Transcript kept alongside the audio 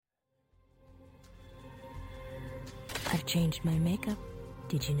I've changed my makeup.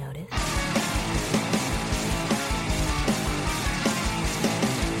 Did you notice?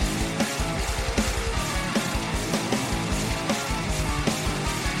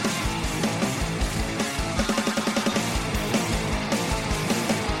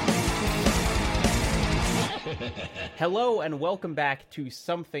 Hello and welcome back to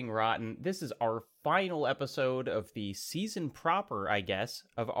Something Rotten. This is our final episode of the season proper, I guess,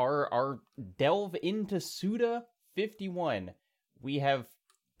 of our delve into Suda 51. We have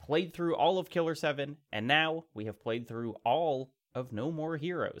played through all of Killer 7, and now we have played through all of No More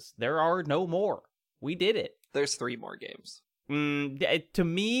Heroes. There are no more. We did it. There's 3 more games. To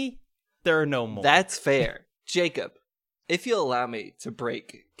me, there are no more. That's fair. Jacob, if you'll allow me to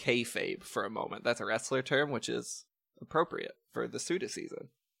break kayfabe for a moment, that's a wrestler term, which is appropriate for the Suda season.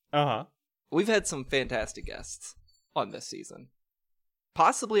 Uh-huh. We've had some fantastic guests on this season.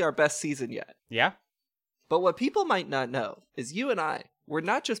 Possibly our best season yet. Yeah? But what people might not know is you and I, we're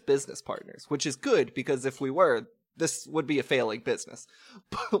not just business partners, which is good because if we were, this would be a failing business.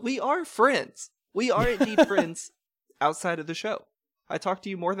 But we are friends. We are indeed friends outside of the show. I talk to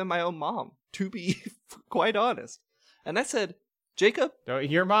you more than my own mom, to be quite honest. And I said, Jacob?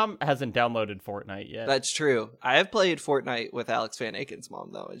 Your mom hasn't downloaded Fortnite yet. That's true. I have played Fortnite with Alex Van Aken's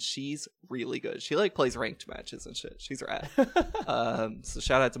mom, though, and she's really good. She, plays ranked matches and shit. She's rad. So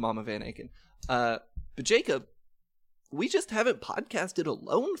shout out to Mama Van Aken. But Jacob, we just haven't podcasted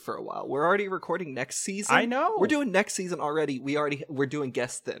alone for a while. We're already recording next season. I know. We're doing next season already. We're doing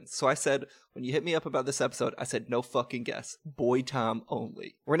guests then. So I said, when you hit me up about this episode, I said, no fucking guests. Boy time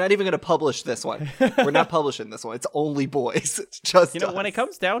only. We're not even going to publish this one. We're not publishing this one. It's only boys. It's just us. When it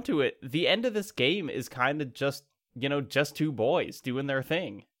comes down to it, the end of this game is kind of just, just 2 boys doing their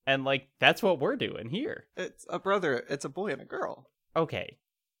thing. And, that's what we're doing here. It's a brother. It's a boy and a girl. Okay.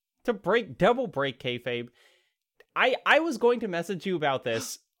 To double break kayfabe, I was going to message you about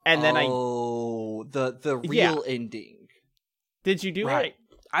this, and then the real ending. Did you do it?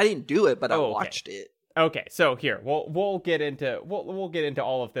 I didn't do it, but I watched it. Okay, so here we'll get into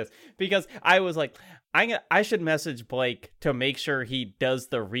all of this because I was like, I should message Blake to make sure he does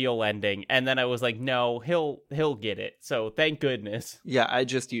the real ending, and then I was like, no, he'll get it. So thank goodness. Yeah, I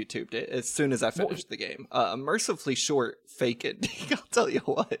just YouTubed it as soon as I finished the game. A mercifully short fake ending. I'll tell you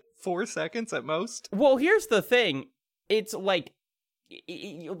what, 4 seconds at most. Well, here's the thing. It's let's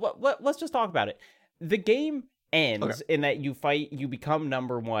just talk about it. The game ends in that you fight, you become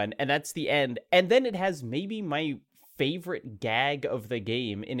number 1, and that's the end. And then it has maybe my favorite gag of the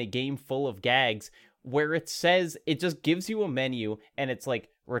game in a game full of gags, where it says, it just gives you a menu, and it's like,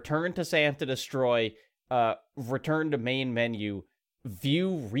 return to Santa Destroy, return to main menu,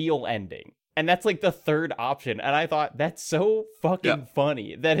 view real ending. And that's the 3rd option. And I thought, that's so fucking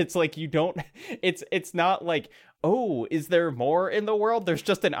funny that it's you don't, it's not oh, is there more in the world? There's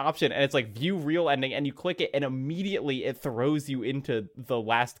just an option, and it's view real ending, and you click it, and immediately it throws you into the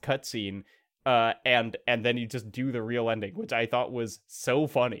last cutscene, and then you just do the real ending, which I thought was so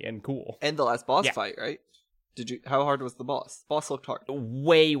funny and cool. And the last boss fight, right? How hard was the boss? Boss looked hard.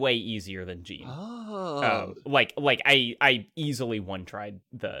 Way way easier than Gene. Oh. I easily one-tried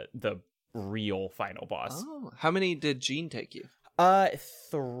the real final boss. Oh. How many did Gene take you?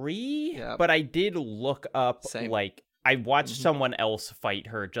 3, but I did look up, Same. I watched someone else fight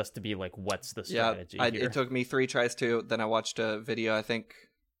her just to be what's the strategy here? It took me 3 tries too. Then I watched a video,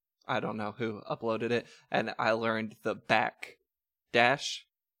 I don't know who uploaded it, and I learned the back dash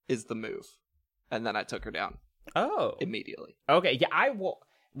is the move. And then I took her down. Oh. Immediately. Okay, yeah, I will.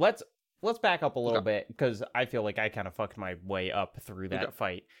 Let's back up a little bit, because I feel like I kind of fucked my way up through that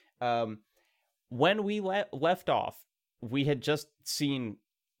fight. When we left off, we had just seen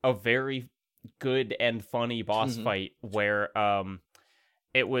a very good and funny boss fight where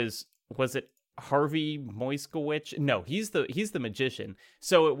it was it Harvey Moiskowicz? No, he's the magician.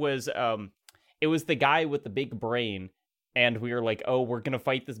 So it was the guy with the big brain, and we were like, oh, we're gonna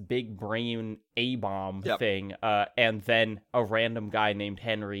fight this big brain A-bomb thing, and then a random guy named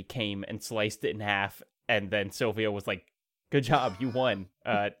Henry came and sliced it in half, and then Sylvia was like, good job, you won.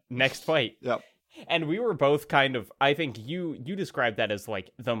 Next fight. Yep. And we were both kind of, I think you described that as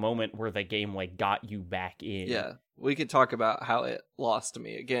the moment where the game got you back in. Yeah, we could talk about how it lost to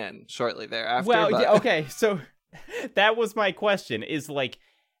me again shortly thereafter. Well, yeah, okay, so that was my question, is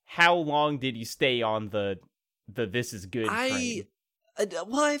how long did you stay on the this is good train?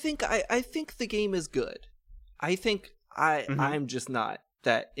 I think the game is good. I think I'm just not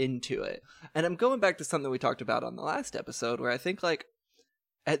that into it. And I'm going back to something we talked about on the last episode, where I think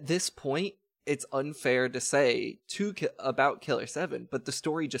at this point, it's unfair to say about Killer 7, but the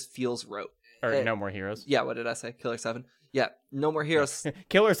story just feels rote. Or No More Heroes. Yeah, what did I say? Killer 7? Yeah, No More Heroes.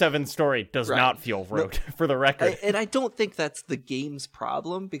 Killer 7's story does not feel rote, for the record. And I don't think that's the game's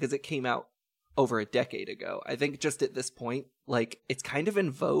problem, because it came out over a decade ago. I think just at this point, like, it's kind of in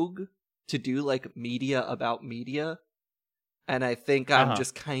vogue to do, like, media about media. And I think I'm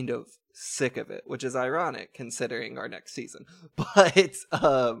just kind of sick of it, which is ironic considering our next season. But,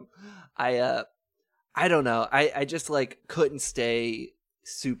 I don't know. I just, like, couldn't stay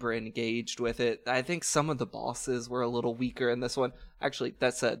super engaged with it. I think some of the bosses were a little weaker in this one. Actually,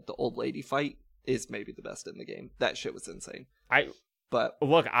 that said, the old lady fight is maybe the best in the game. That shit was insane. But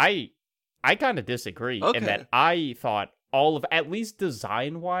look, I kind of disagree in that I thought at least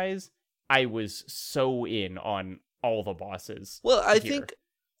design wise, I was so in on all the bosses. Well, I think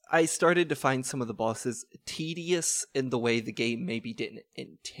I started to find some of the bosses tedious in the way the game maybe didn't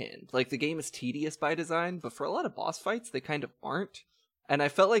intend. Like, the game is tedious by design, but for a lot of boss fights, they kind of aren't. And I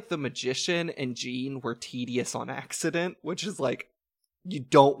felt like the Magician and Jean were tedious on accident, which is like, you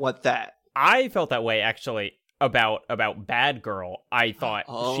don't want that. I felt that way, actually, about Bad Girl. I thought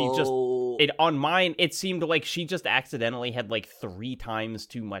on mine, it seemed like she just accidentally had like 3 times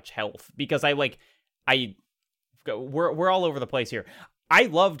too much health. Because we're all over the place here. I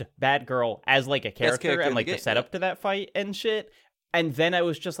loved Bad Girl as like a character and like the setup to that fight and shit. And then I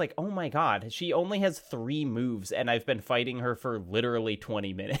was just like, oh my god, she only has 3 moves, and I've been fighting her for literally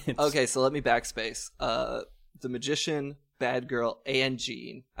 20 minutes. Okay, so let me backspace. The Magician, Bad Girl, and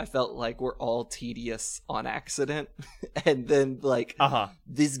Jean, I felt like were all tedious on accident. And then, like,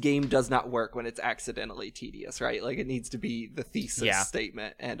 this game does not work when it's accidentally tedious, right? Like, it needs to be the thesis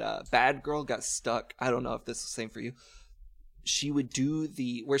statement. And Bad Girl got stuck. I don't know if this is the same for you. She would do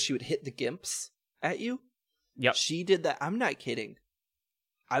where she would hit the gimps at you. Yep. She did that. I'm not kidding.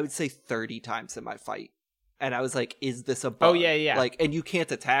 I would say 30 times in my fight. And I was like, is this a bug? Oh, yeah. Like, and you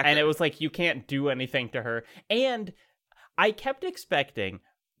can't attack her. And it was like, you can't do anything to her. And I kept expecting,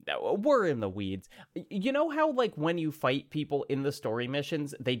 we're in the weeds. You know how, like, when you fight people in the story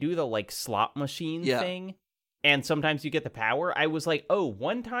missions, they do the, like, slot machine thing? And sometimes you get the power. I was like, oh,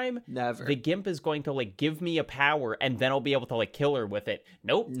 one time the Gimp is going to, like, give me a power, and then I'll be able to, like, kill her with it.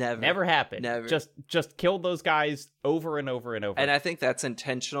 Nope. Never happened. Never. Just killed those guys over and over and over. And I think that's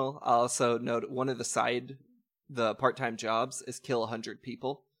intentional. I also note one of the part-time jobs is kill 100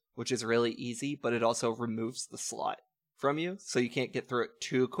 people, which is really easy, but it also removes the slot from you, so you can't get through it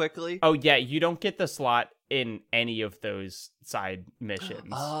too quickly. Oh, yeah, you don't get the slot in any of those side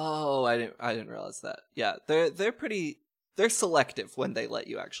missions. Oh, I didn't realize that. Yeah, they're selective when they let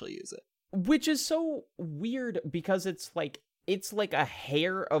you actually use it. Which is so weird because it's like a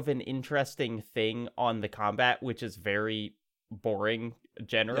hair of an interesting thing on the combat, which is very boring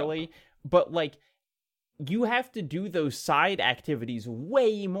generally. Yep. But like, you have to do those side activities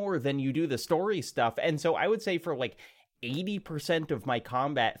way more than you do the story stuff. And so I would say for like 80% of my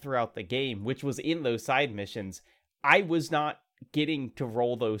combat throughout the game, which was in those side missions, I was not getting to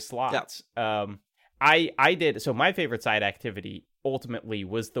roll those slots. Yep. I did. So my favorite side activity ultimately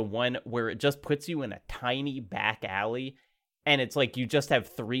was the one where it just puts you in a tiny back alley. And it's like, you just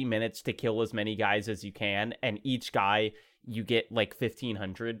have 3 minutes to kill as many guys as you can. And each guy you get like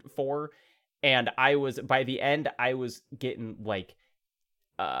 1,500 for. And by the end, I was getting like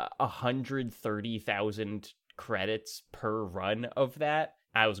 130,000 credits per run of that.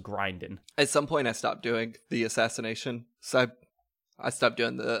 I was grinding. At some point, I stopped doing the assassination side. I stopped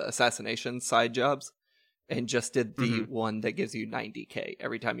doing the assassination side jobs and just did the one that gives you 90k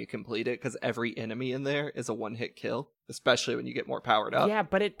every time you complete it, because every enemy in there is a one-hit kill, especially when you get more powered up. Yeah,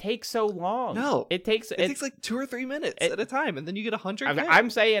 but it takes so long. No, it takes like 2 or 3 minutes at a time, and then you get 100k.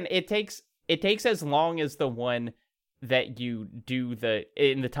 I'm saying it takes as long as the one that you do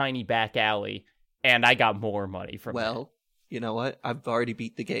in the tiny back alley, and I got more money from that. Well, you know what? I've already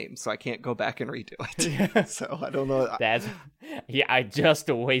beat the game, so I can't go back and redo it. So I don't know. I just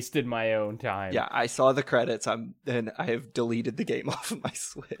wasted my own time. Yeah, I saw the credits. Then I have deleted the game off of my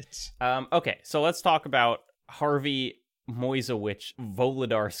Switch. Okay, so let's talk about Harvey Moisowicz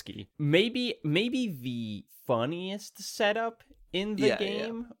Wolodarski. Maybe the funniest setup in the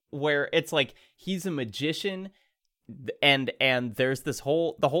game, where it's like he's a magician, and there's the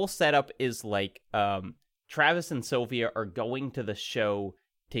whole setup is like Travis and Sylvia are going to the show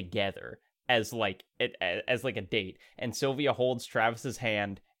together as like a date, and Sylvia holds Travis's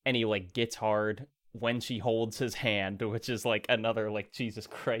hand, and he like gets hard when she holds his hand, which is like another like, Jesus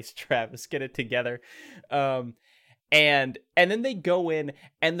Christ, Travis, get it together. And then they go in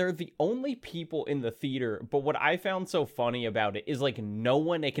and they're the only people in the theater. But what I found so funny about it is like no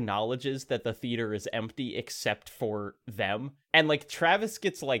one acknowledges that the theater is empty except for them. And like Travis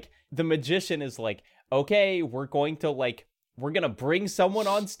gets like, the magician is like, okay, we're going to bring someone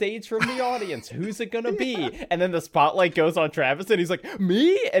on stage from the audience. Who's it going to be? And then the spotlight goes on Travis and he's like,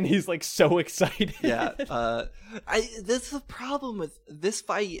 me? And he's like so excited. Yeah. This is the problem with this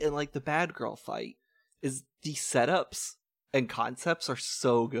fight and like the bad girl fight is the setups and concepts are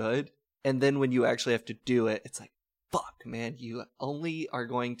so good. And then when you actually have to do it, it's like, fuck, man, you only are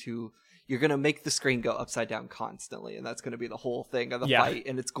going to, you're going to make the screen go upside down constantly. And that's going to be the whole thing of the fight.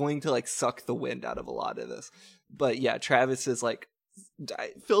 And it's going to like suck the wind out of a lot of this. But yeah, Travis is like,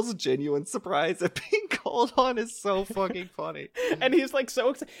 feels genuine surprise at being called on is so fucking funny. And he's like so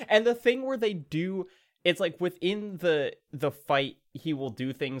excited. And the thing where they do, it's like within the fight, he will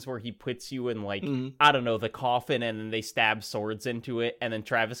do things where he puts you in like, I don't know, the coffin, and then they stab swords into it, and then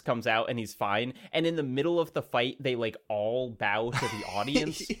Travis comes out and he's fine. And in the middle of the fight, they like all bow to the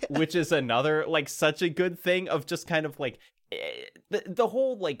audience, which is another like such a good thing of just kind of like the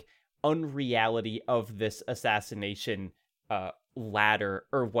whole like unreality of this assassination ladder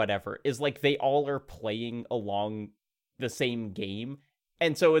or whatever is like they all are playing along the same game.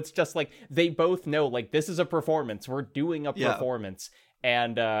 And so it's just like they both know like this is a performance. We're doing a performance.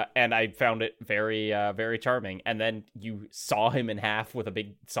 And I found it very very charming. And then you saw him in half with a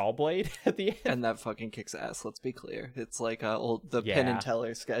big saw blade at the end. And that fucking kicks ass, let's be clear. It's like the Penn and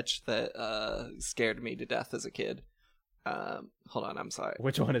Teller sketch that scared me to death as a kid. Hold on, I'm sorry.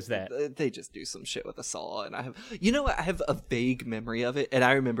 Which one is that? They just do some shit with a saw, and I have a vague memory of it, and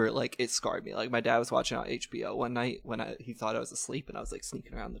I remember like it scarred me. Like my dad was watching on HBO one night when he thought I was asleep, and I was like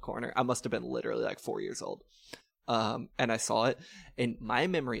sneaking around the corner. I must have been literally like 4 years old, and I saw it. And my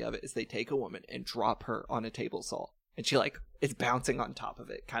memory of it is they take a woman and drop her on a table saw, and she like is bouncing on top of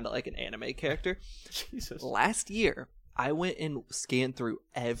it, kind of like an anime character. Jesus. Last year, I went and scanned through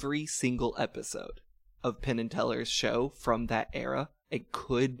every single episode of Penn and Teller's show from that era and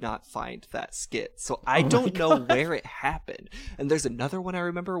could not find that skit. So I don't know where it happened. And there's another one I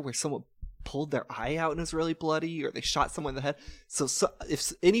remember where someone pulled their eye out and it was really bloody, or they shot someone in the head. So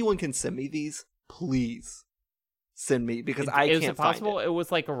if anyone can send me these, please send me, because I can't find it. Is it possible it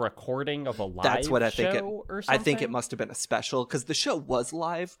was like a recording of a live That's what I think show or something? I think it must have been a special, because the show was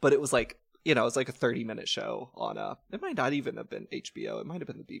live, but it was like, you know, it's like a 30-minute show on it might not even have been HBO. It might have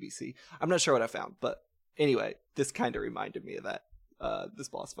been the BBC. I'm not sure what I found, but anyway, this kind of reminded me of that, this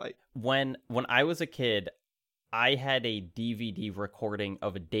boss fight. When I was a kid, I had a DVD recording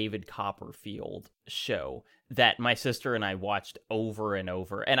of a David Copperfield show that my sister and I watched over and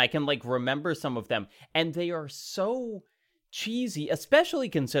over. And I can like remember some of them, and they are so cheesy, especially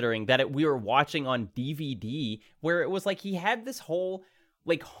considering that we were watching on DVD, where it was like he had this whole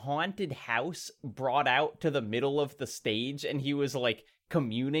like haunted house brought out to the middle of the stage, and he was like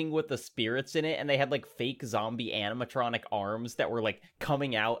communing with the spirits in it, and they had like fake zombie animatronic arms that were like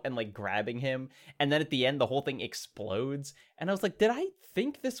coming out and like grabbing him, and then at the end the whole thing explodes, and I was like, did I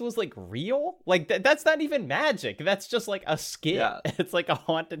think this was like real? Like that's not even magic, that's just like a skit. Yeah. It's like a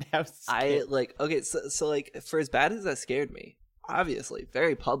haunted house skit. I like, okay, so like, for as bad as that scared me, obviously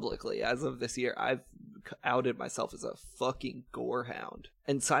very publicly as of this year, I've outed myself as a fucking gore hound,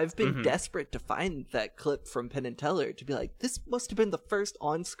 and so I've been desperate to find that clip from Penn and Teller to be like, this must have been the first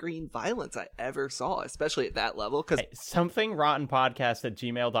on-screen violence I ever saw, especially at that level. Because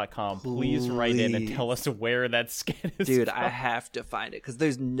somethingrottenpodcast@gmail.com, please write in and tell us where that skit is. Dude, from. I have to find it, because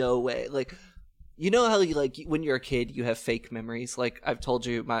there's no way. Like, you know how you, like, when you're a kid you have fake memories? Like I've told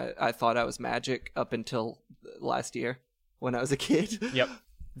you, I thought I was magic up until last year when I was a kid. Yep.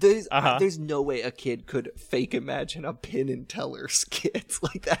 There's no way a kid could fake imagine a Penn and Teller skit.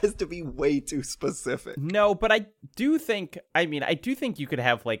 Like, that has to be way too specific. No, but I do think you could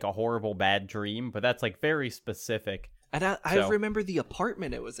have like a horrible bad dream, but that's like very specific. And I remember the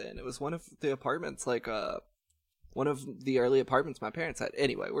apartment it was in. It was one of the apartments, like one of the early apartments my parents had.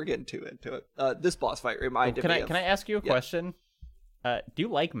 Anyway, we're getting too into it. This boss fight reminded me of... Can I ask you a question? Do you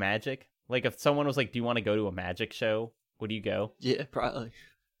like magic? Like, if someone was like, do you want to go to a magic show? Would you go? Yeah, probably.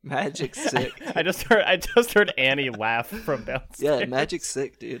 Magic's sick. I just heard Annie laugh from downstairs. Yeah, magic's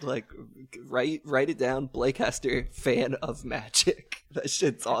sick, dude. Like, write it down. Blake Hester, fan of magic. That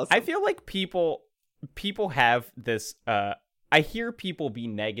shit's awesome. I feel like people have this. I hear people be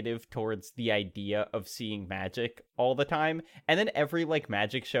negative towards the idea of seeing magic all the time, and then every like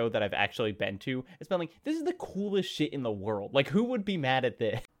magic show that I've actually been to, it's been like, this is the coolest shit in the world. Like, who would be mad at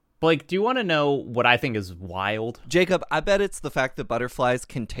this? Blake, do you want to know what I think is wild? Jacob, I bet it's the fact that butterflies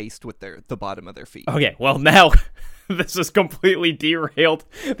can taste with the bottom of their feet. Okay, well, now this has completely derailed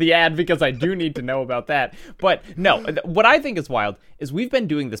the ad because I do need to know about that. But no, what I think is wild is we've been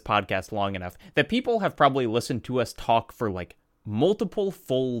doing this podcast long enough that people have probably listened to us talk for like multiple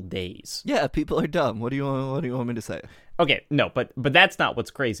full days. Yeah, people are dumb. What do you want me to say? Okay, no, but that's not what's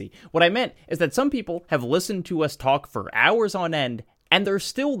crazy. What I meant is that some people have listened to us talk for hours on end, and they're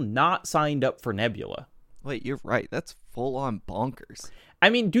still not signed up for Nebula. Wait, you're right. That's full on bonkers. I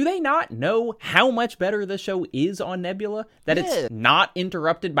mean, do they not know how much better this show is on Nebula? That it's not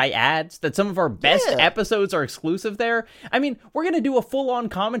interrupted by ads? That some of our best episodes are exclusive there? I mean, we're going to do a full-on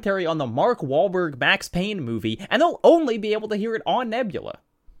commentary on the Mark Wahlberg Max Payne movie, and they'll only be able to hear it on Nebula.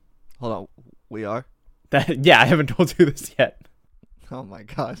 Hold on. We are? Yeah, I haven't told you this yet. Oh my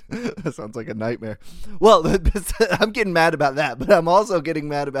god, that sounds like a nightmare. Well, I'm getting mad about that, but I'm also getting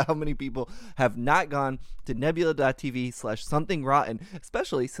mad about how many people have not gone to nebula.tv/somethingrotten,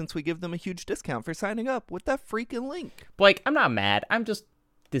 especially since we give them a huge discount for signing up with that freaking link. Blake, I'm not mad. I'm just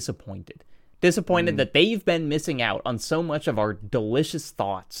disappointed. Disappointed that they've been missing out on so much of our delicious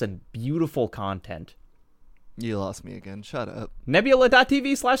thoughts and beautiful content. You lost me again. Shut up.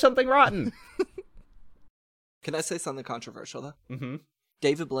 Nebula.tv/somethingrotten. Can I say something controversial, though? Mm-hmm.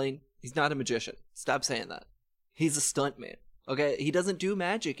 David Blaine, he's not a magician. Stop saying that. He's a stuntman. Okay? He doesn't do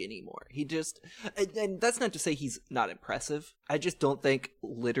magic anymore. He just... And that's not to say he's not impressive. I just don't think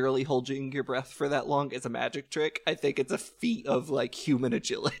literally holding your breath for that long is a magic trick. I think it's a feat of, like, human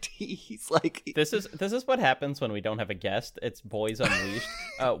agility. He's like... This is what happens when we don't have a guest. It's Boys Unleashed.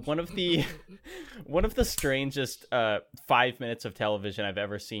 One of the strangest 5 minutes of television I've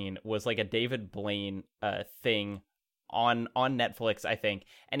ever seen was like a David Blaine thing on Netflix, I think.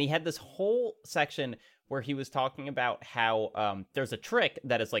 And he had this whole section where he was talking about how there's a trick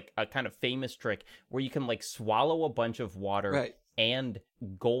that is like a kind of famous trick where you can like swallow a bunch of water and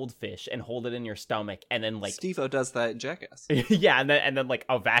goldfish and hold it in your stomach and then like Steve-O does that in Jackass. Yeah, and then like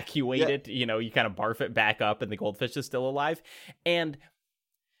evacuate it, you know, you kind of barf it back up and the goldfish is still alive. And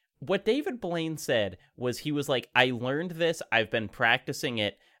what David Blaine said was he was like, I learned this, I've been practicing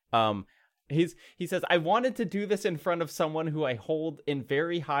it. He says, I wanted to do this in front of someone who I hold in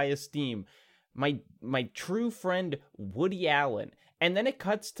very high esteem. My true friend Woody Allen. And then it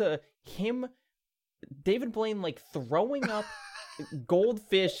cuts to him, David Blaine, like throwing up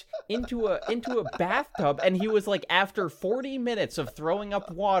goldfish into a bathtub, and he was like, after 40 minutes of throwing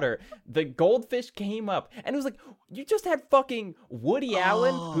up water, the goldfish came up, and it was like, you just had fucking Woody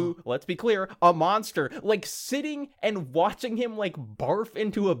Allen, who, let's be clear, a monster, like sitting and watching him like barf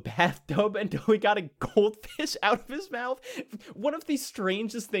into a bathtub until he got a goldfish out of his mouth. One of the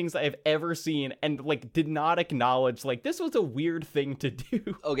strangest things I've ever seen, and like did not acknowledge like this was a weird thing to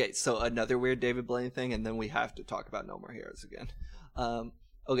do. Okay, so another weird David Blaine thing, and then we have to talk about No More Heroes again.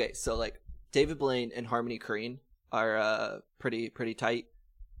 Okay, so like David Blaine and Harmony Korine are pretty tight,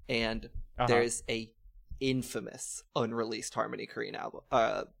 and there's a infamous unreleased Harmony Korine album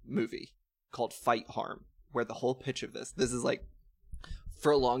movie called Fight Harm, where the whole pitch of this is like,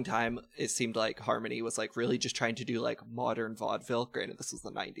 for a long time it seemed like Harmony was like really just trying to do like modern vaudeville. Granted, this was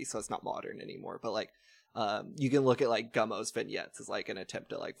the 90s, so it's not modern anymore, but like you can look at like Gummo's vignettes as like an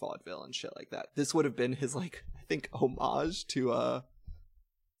attempt at like vaudeville and shit like that. This would have been his like, I think, homage to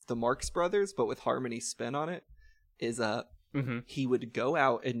the Marx Brothers, but with Harmony's spin on it. Is he would go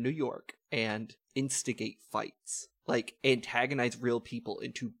out in New York and instigate fights, like antagonize real people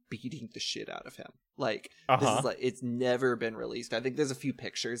into beating the shit out of him. Like this is like, it's never been released. I think there's a few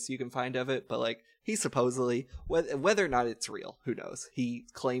pictures you can find of it, but like he supposedly, whether or not it's real, who knows? He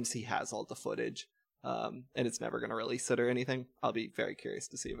claims he has all the footage. And it's never going to release it or anything. I'll be very curious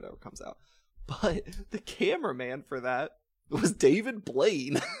to see if it ever comes out. But the cameraman for that was David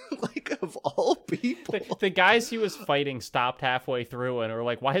Blaine. Like, of all people. The guys he was fighting stopped halfway through and were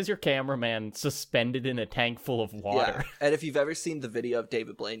like, why is your cameraman suspended in a tank full of water? Yeah. And if you've ever seen the video of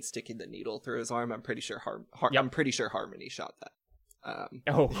David Blaine sticking the needle through his arm, I'm pretty sure I'm pretty sure Harmony shot that.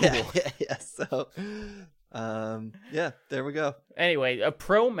 Cool. Yeah. So, yeah, there we go. Anyway, a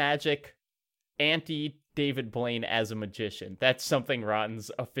pro magic, anti David Blaine as a magician. That's Something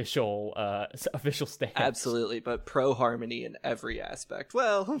Rotten's official stance. Absolutely, but pro Harmony in every aspect.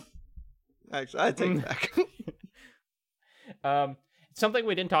 Well, actually, I take it back. Something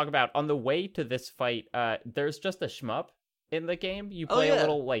we didn't talk about on the way to this fight. There's just a shmup in the game. You play a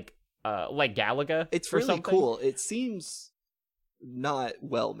little like Galaga. It's really cool. It seems not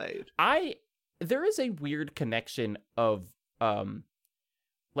well made. There is a weird connection of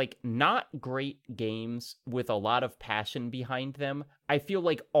like not great games with a lot of passion behind them, I feel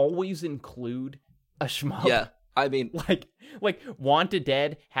like always include a shmup. Yeah, I mean, like Wanted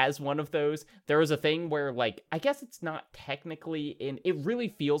Dead has one of those. There was a thing where, like, I guess it's not technically in, it really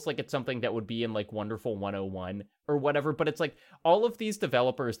feels like it's something that would be in like Wonderful 101 or whatever, but it's like all of these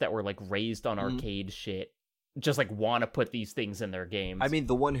developers that were like raised on arcade shit just like want to put these things in their games. I mean,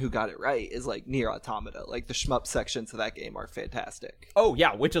 the one who got it right is like Nier Automata. Like the shmup sections of that game are fantastic. Oh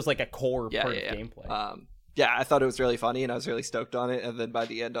yeah, which is like a core part of gameplay. Yeah, I thought it was really funny and I was really stoked on it. And then by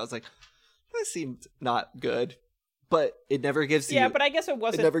the end, I was like, this seemed not good. But it never gives you. Yeah, but I guess it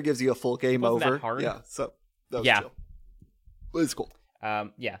wasn't. It never gives you a full game over. That hard. Yeah, so that was chill. It was cool.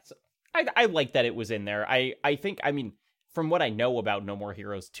 Yeah, so I like that it was in there. I think, I mean, from what I know about No More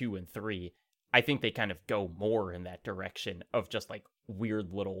Heroes 2 and 3, I think they kind of go more in that direction of just like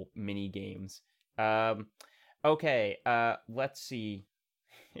weird little mini games. Okay, let's see.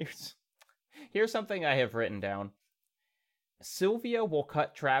 Here's something I have written down. Sylvia will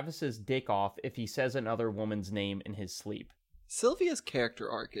cut Travis's dick off if he says another woman's name in his sleep. Sylvia's character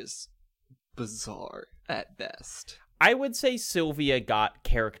arc is bizarre at best. I would say Sylvia got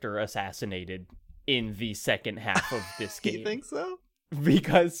character assassinated in the second half of this game. You think so?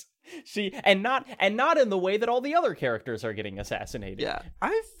 Because she and not in the way that all the other characters are getting assassinated. Yeah,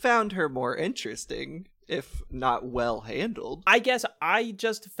 I found her more interesting, if not well handled. I guess I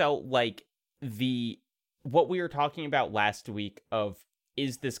just felt like what we were talking about last week of,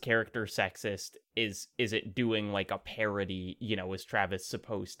 is this character sexist? Is it doing like a parody? You know, is Travis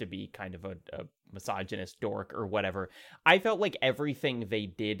supposed to be kind of a misogynist dork or whatever? I felt like everything they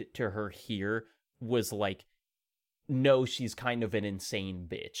did to her here was like, no, she's kind of an insane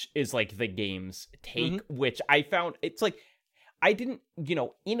bitch, is like the game's take, which I found, it's like, I didn't, you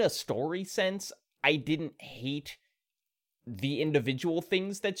know, in a story sense, I didn't hate the individual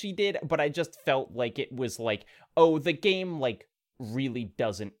things that she did, but I just felt like it was like, oh, the game like really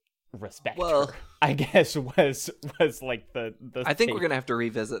doesn't respect her, I guess was like the I think we're gonna have to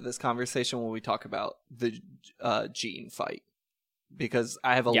revisit this conversation when we talk about the Jean fight, because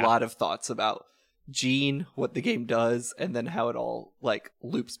I have a lot of thoughts about Jean, what the game does, and then how it all like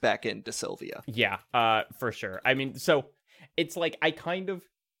loops back into Sylvia. Yeah, for sure. I mean, so it's like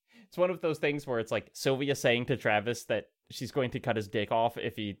it's one of those things where it's like Sylvia saying to Travis that she's going to cut his dick off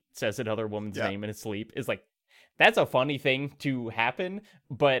if he says another woman's name in his sleep is like, that's a funny thing to happen,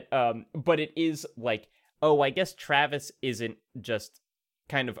 but it is like, oh, I guess Travis isn't just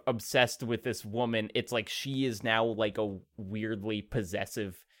kind of obsessed with this woman. It's like she is now like a weirdly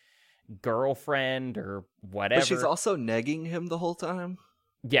possessive girlfriend or whatever. But she's also negging him the whole time.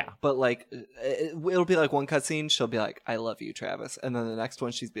 Yeah. But like, it'll be like one cutscene, she'll be like, I love you, Travis. And then the next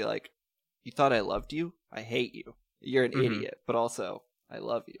one, she's be like, you thought I loved you? I hate you. You're an idiot, but also I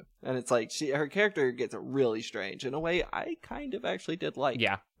love you. And it's like her character gets really strange in a way I kind of actually did like.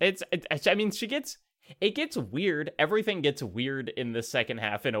 Yeah, I mean, it gets weird. Everything gets weird in the second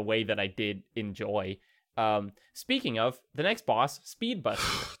half in a way that I did enjoy. Speaking of, the next boss, Speed Buster.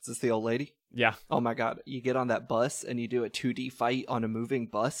 Is this the old lady? Yeah. Oh my god, you get on that bus and you do a 2D fight on a moving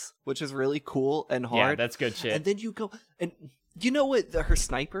bus, which is really cool and hard. Yeah, that's good shit. And then you go, and you know what her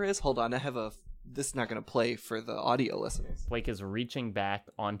sniper is? Hold on, this is not going to play for the audio listeners. Blake is reaching back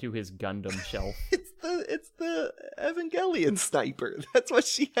onto his Gundam shelf. It's the Evangelion sniper. That's what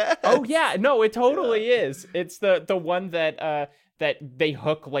she has. Oh yeah, no, it totally is. It's the one that they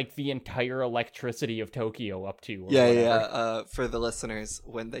hook like the entire electricity of Tokyo up to. Yeah. For the listeners,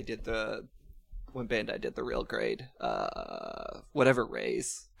 when Bandai did the real grade, whatever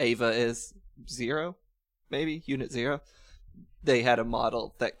raise Ava is 0, maybe Unit 0, they had a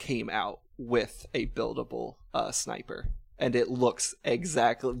model that came out with a buildable sniper, and it looks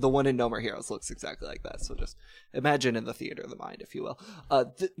exactly, the one in No More Heroes looks exactly like that. So just imagine in the theater of the mind, if you will.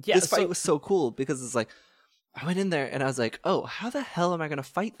 This fight was so cool because it's like, I went in there and I was like, oh, how the hell am I going to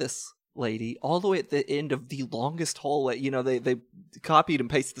fight this lady all the way at the end of the longest hallway? You know, they copied and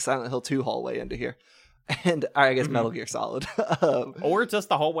pasted the Silent Hill 2 hallway into here. And I guess Metal Gear Solid. Or just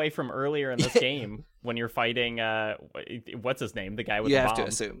the hallway from earlier in this game when you're fighting, what's his name? The guy with the bomb. You have to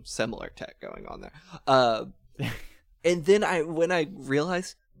assume similar tech going on there. And then when I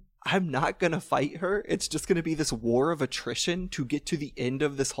realized I'm not going to fight her, it's just going to be this war of attrition to get to the end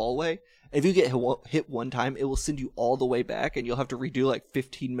of this hallway. If you get hit one time, it will send you all the way back and you'll have to redo like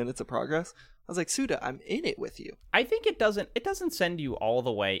 15 minutes of progress. I was like, Suda, I'm in it with you. I think it doesn't send you all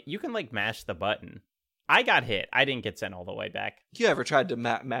the way. You can like mash the button. I got hit. I didn't get sent all the way back. You ever tried to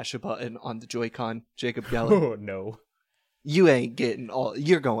mash a button on the Joy-Con, Jacob Geller? Oh, no. You ain't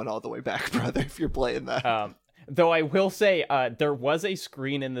you're going all the way back, brother, if you're playing that. Though I will say, there was a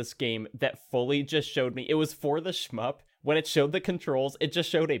screen in this game that fully just showed me, it was for the shmup. When it showed the controls, it just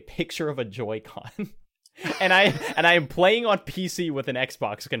showed a picture of a Joy-Con. and I am playing on PC with an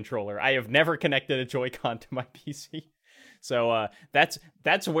Xbox controller. I have never connected a Joy-Con to my PC. So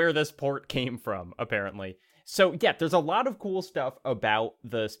that's where this port came from, apparently. So yeah, there's a lot of cool stuff about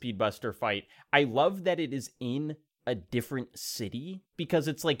the Speedbuster fight. I love that it is in a different city, because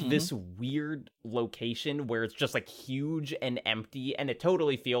it's like this weird location where it's just like huge and empty, and it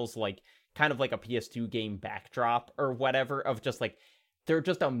totally feels like kind of like a PS2 game backdrop or whatever, of just like there are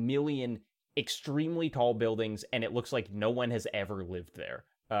just a million extremely tall buildings and it looks like no one has ever lived there,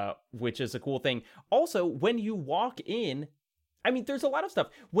 which is a cool thing. Also, when you walk in, I mean, there's a lot of stuff.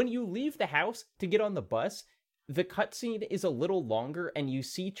 When you leave the house to get on the bus, the cutscene is a little longer and you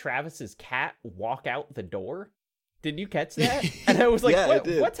see Travis's cat walk out the door. Did you catch that? And I was like,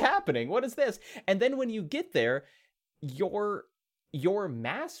 what's happening? What is this? And then when you get there, your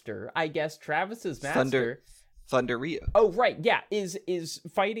master, I guess Travis's master, Thunder Ryu. Oh, right. Yeah, is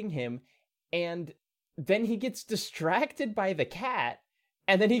fighting him, and then he gets distracted by the cat,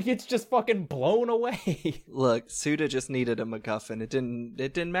 and then he gets just fucking blown away. Look, Suda just needed a MacGuffin. It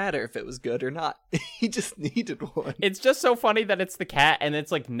didn't matter if it was good or not. He just needed one. It's just so funny that it's the cat, and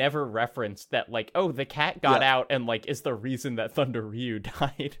it's like never referenced that, like, oh, the cat got out and like is the reason that Thunder Ryu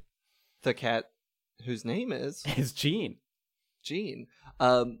died. The cat, whose name is Gene. Gene.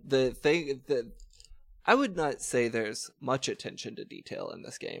 The thing that I would not say there's much attention to detail in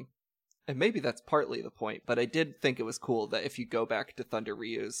this game. And maybe that's partly the point, but I did think it was cool that if you go back to Thunder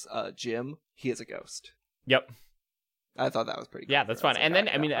Ryu's gym, he is a ghost. Yep. I thought that was pretty cool. Yeah, that's fun. And then,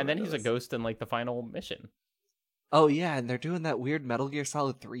 and then he's a ghost in like the final mission. Oh yeah, and they're doing that weird Metal Gear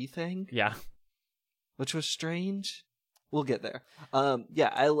Solid 3 thing. Yeah. Which was strange. We'll get there.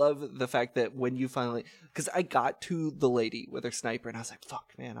 Yeah, I love the fact that when you finally... Because I got to the lady with her sniper, and I was like,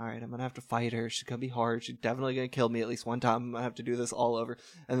 fuck, man, all right, I'm going to have to fight her. She's going to be hard. She's definitely going to kill me at least one time. I'm going to have to do this all over.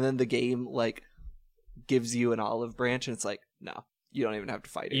 And then the game, like, gives you an olive branch, and it's like, no, you don't even have to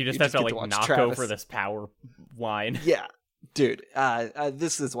fight her. You just have to, like, knock over this power line. Yeah. Dude,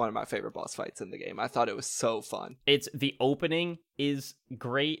 this is one of my favorite boss fights in the game. I thought it was so fun. The opening is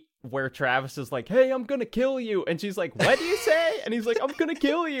great, where Travis is like, hey, I'm gonna kill you. And she's like, what do you say? And he's like, I'm gonna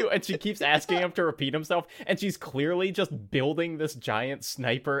kill you. And she keeps asking him to repeat himself. And she's clearly just building this giant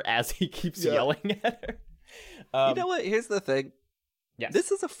sniper as he keeps yelling at her. You know what? Here's the thing. Yes. This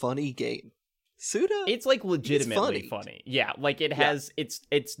is a funny game. Suda, it's like legitimately funny. Yeah, like it has,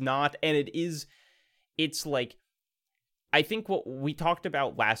 it's not, and it's like, I think what we talked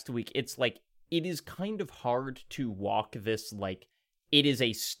about last week, it's like, it is kind of hard to walk this, like, it is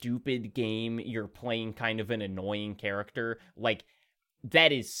a stupid game, you're playing kind of an annoying character. Like,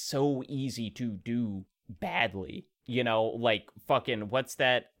 that is so easy to do badly. You know, like, fucking, what's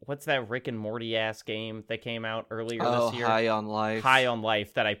that Rick and Morty ass game that came out earlier this year? High on Life. High on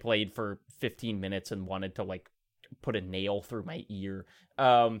Life, that I played for 15 minutes and wanted to, like, put a nail through my ear.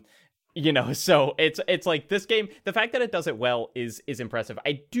 You know, so it's like this game, the fact that it does it well is impressive.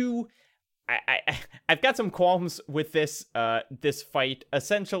 I've got some qualms with this fight,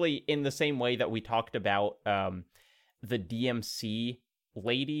 essentially in the same way that we talked about the DMC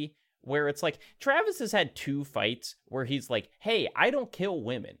lady, where it's like Travis has had 2 fights where he's like, hey, I don't kill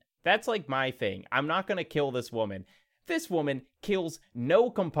women. That's like my thing. I'm not going to kill this woman. This woman kills no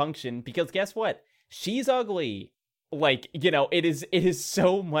compunction because guess what? She's ugly. Like, you know, it is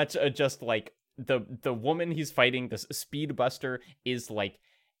so much just like the woman he's fighting, the Speedbuster, is like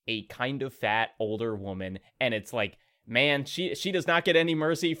a kind of fat older woman, and it's like, man, she does not get any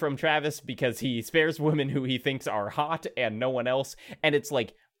mercy from Travis because he spares women who he thinks are hot and no one else. And it's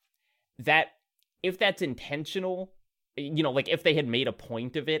like that, if that's intentional, you know, like if they had made a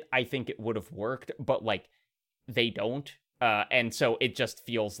point of it, I think it would have worked, but like they don't, and so it just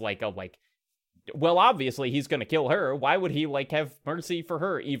feels like well, obviously he's gonna kill her. Why would he like have mercy for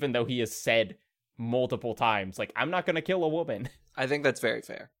her, even though he has said multiple times, like, I'm not gonna kill a woman? I think that's very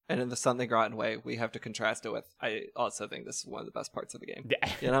fair. And in the Something Rotten way, we have to contrast it with, I also think this is one of the best parts of the game.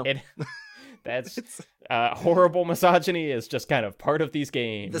 You know? That's horrible misogyny is just kind of part of these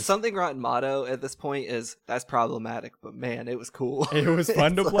games. The Something Rotten motto at this point is, that's problematic, but man, it was cool. It was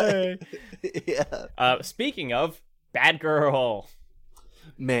fun to play. Yeah. Speaking of, Bad Girl.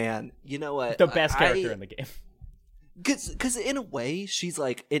 Man, you know what? The best character in the game. Because in a way, she's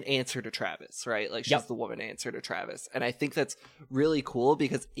like an answer to Travis, right? Like, she's the woman answer to Travis. And I think that's really cool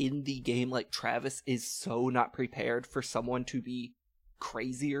because in the game, like, Travis is so not prepared for someone to be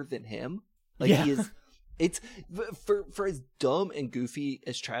crazier than him. Like, he is... It's... For as dumb and goofy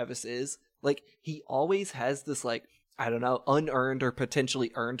as Travis is, Like, he always has this, like, I don't know, unearned or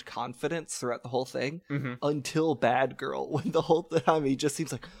potentially earned confidence throughout the whole thing until Bad Girl, when the whole time he just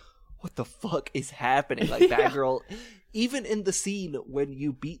seems like, what the fuck is happening? Like, Bad Girl, even in the scene when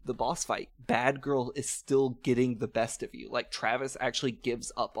you beat the boss fight, Bad Girl is still getting the best of you. Like, Travis actually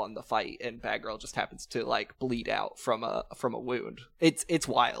gives up on the fight, and Bad Girl just happens to, like, bleed out from a wound. It's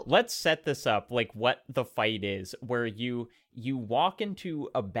wild. Let's set this up, like, what the fight is, where you walk into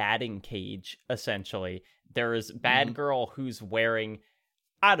a batting cage, essentially. There is Bad Girl who's wearing,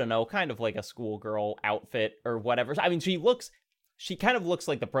 I don't know, kind of like a schoolgirl outfit or whatever. I mean, she kind of looks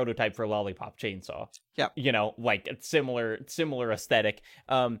like the prototype for Lollipop Chainsaw. Yeah. You know, like it's similar aesthetic.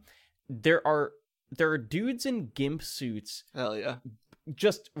 There are dudes in gimp suits. Hell yeah.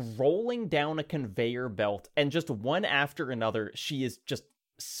 Just rolling down a conveyor belt, and just one after another, she is just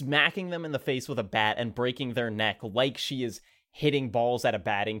smacking them in the face with a bat and breaking their neck like she is hitting balls at a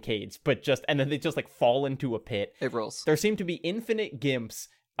batting cage, and then they just like fall into a pit. It rolls. There seem to be infinite gimps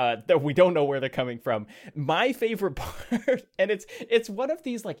that we don't know where they're coming from. My favorite part, and it's one of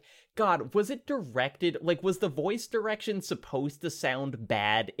these, like, God, was it directed, like, was the voice direction supposed to sound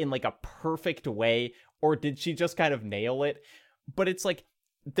bad in like a perfect way, or did she just kind of nail it? But it's like,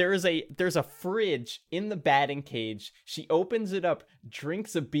 there's a fridge in the batting cage. She opens it up,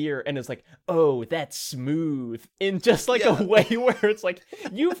 drinks a beer, and is like, oh, that's smooth, in just like a way where it's like,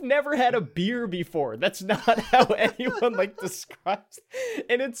 you've never had a beer before. That's not how anyone like describes it.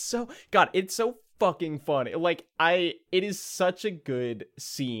 And it's so fucking funny. Like, it is such a good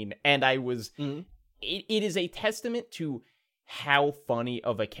scene, and it is a testament to how funny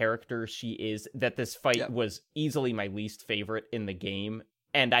of a character she is that this fight was easily my least favorite in the game.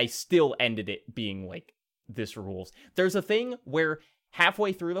 And I still ended it being like, this rules. There's a thing where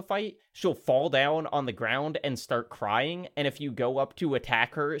halfway through the fight, she'll fall down on the ground and start crying. And if you go up to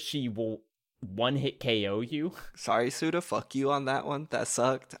attack her, she will one-hit KO you. Sorry, Suda, fuck you on that one. That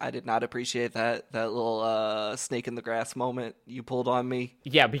sucked. I did not appreciate that little snake in the grass moment you pulled on me.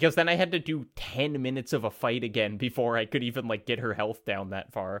 Yeah, because then I had to do 10 minutes of a fight again before I could even like get her health down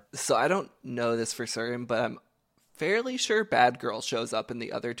that far. So I don't know this for certain, but I'm fairly sure Bad Girl shows up in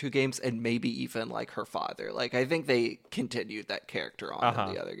the other two games, and maybe even like her father. Like, I think they continued that character on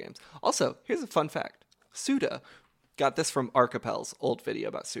in the other games. Also, here's a fun fact. Suda, got this from Archipel's old video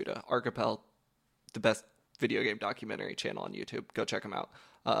about Suda. Archipel, the best video game documentary channel on YouTube. Go check them out.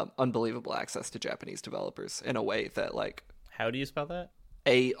 Unbelievable access to Japanese developers in a way that, like... How do you spell that?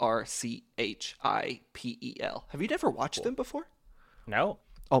 Archipel. Have you never watched them before? No.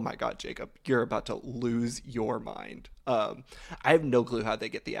 Oh my God, Jacob, you're about to lose your mind. I have no clue how they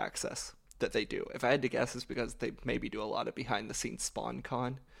get the access that they do. If I had to guess, it's because they maybe do a lot of behind-the-scenes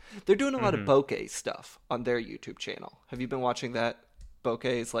SpawnCon. They're doing a lot of bokeh stuff on their YouTube channel. Have you been watching that?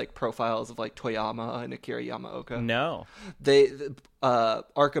 Bokeh's like profiles of like Toyama and Akira Yamaoka. No.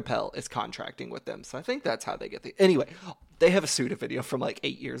 Archipel is contracting with them, so I think that's how they get the... Anyway, they have a Suda video from like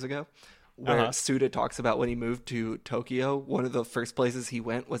 8 years ago, where Suda talks about when he moved to Tokyo, one of the first places he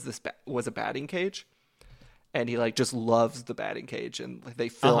went was a batting cage, and he like just loves the batting cage, and they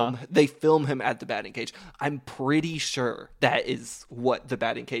film him at the batting cage. I'm pretty sure that is what the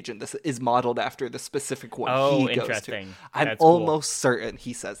batting cage in this is modeled after, the specific one he goes to. I'm almost certain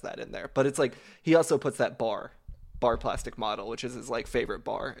he says that in there, but it's like he also puts that bar plastic model, which is his like favorite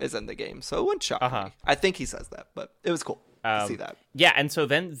bar, is in the game, so it wouldn't shock me. I think he says that, but it was cool to see that. Yeah, and so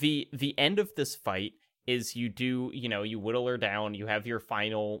then the end of this fight is you whittle her down, you have your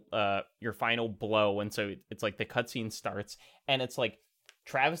final blow, and so it's like the cutscene starts, and it's like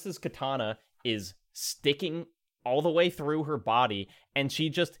Travis's katana is sticking all the way through her body, and she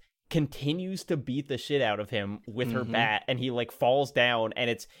just continues to beat the shit out of him with her bat, and he like falls down, and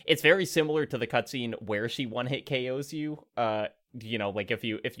it's very similar to the cutscene where she one-hit KOs you, like if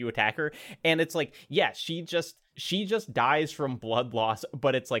you attack her, and it's like, yeah, she just dies from blood loss,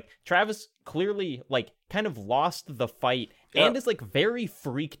 but it's like Travis clearly like kind of lost the fight and is like very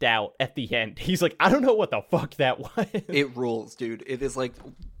freaked out at the end. He's like, I don't know what the fuck that was. It rules, dude. It is like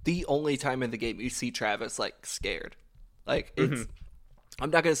the only time in the game you see Travis like scared. Like, it's I'm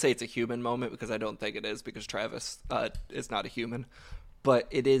not going to say it's a human moment, because I don't think it is, because Travis is not a human, but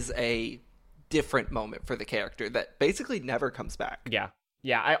it is a different moment for the character that basically never comes back. Yeah.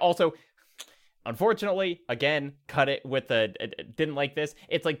 I also, unfortunately, again, cut it with didn't like this.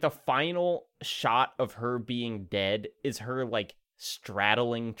 It's like the final shot of her being dead is her like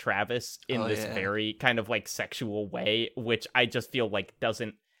straddling Travis in this very kind of like sexual way, which I just feel like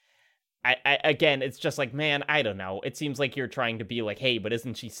doesn't again, it's just like, man, I don't know. It seems like you're trying to be like, hey, but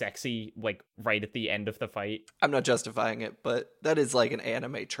isn't she sexy? Like right at the end of the fight. I'm not justifying it, but that is like an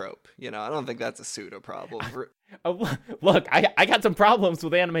anime trope. You know, I don't think that's a pseudo problem. Oh, look, I got some problems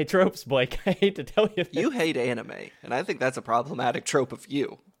with anime tropes, Blake. I hate to tell you this. You hate anime, and I think that's a problematic trope of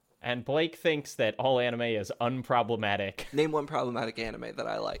you. And Blake thinks that all anime is unproblematic. Name one problematic anime that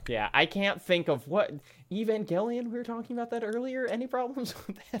I like. Yeah, I can't think of what... Evangelion, we were talking about that earlier. Any problems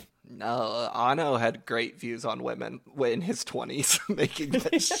with that? No, Ano had great views on women in his 20s making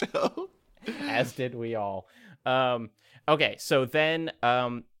that show. As did we all. Okay, so then...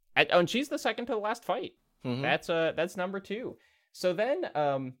 and she's the second to the last fight. Mm-hmm. That's number 2. So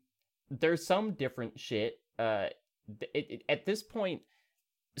then there's some different shit. At this point...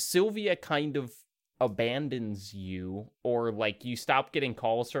 Sylvia kind of abandons you, or like you stop getting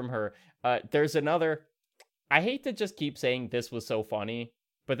calls from her. There's another. I hate to just keep saying this was so funny,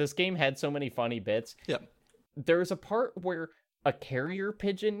 but this game had so many funny bits. Yeah. There's a part where a carrier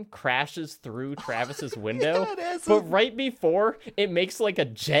pigeon crashes through Travis's window, but right before it makes like a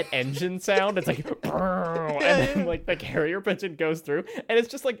jet engine sound. It's like, and then like the carrier pigeon goes through, and it's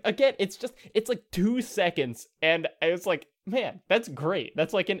just like, again, it's like 2 seconds, and it's like, man, that's great.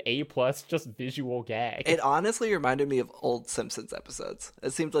 That's like an A+ just visual gag. It honestly reminded me of old Simpsons episodes.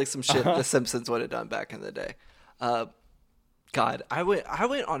 It seemed like some shit the Simpsons would have done back in the day. God, I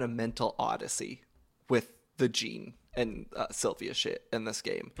went on a mental odyssey with the Gene and Sylvia shit in this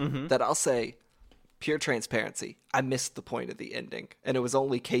game that I'll say, pure transparency, I missed the point of the ending, and it was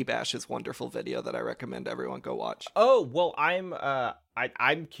only K-Bash's wonderful video that I recommend everyone go watch. Oh, well,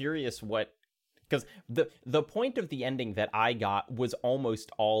 I'm curious what, because the point of the ending that I got was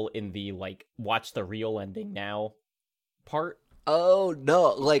almost all in the like watch the real ending now part. Oh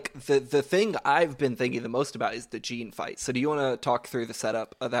no, like the thing I've been thinking the most about is the Gene fight. So do you want to talk through the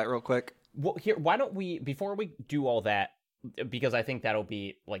setup of that real quick? Well, here, why don't we, before we do all that, because I think that'll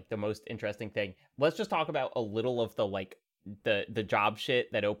be like the most interesting thing, let's just talk about a little of the like the job shit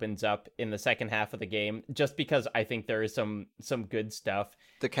that opens up in the second half of the game, just because I think there is some good stuff.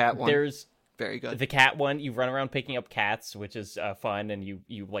 The cat one. There's very good. The cat one, you run around picking up cats, which is fun, and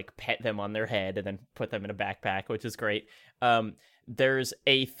you like pet them on their head and then put them in a backpack, which is great. There's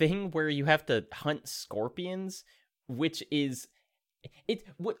a thing where you have to hunt scorpions, which is...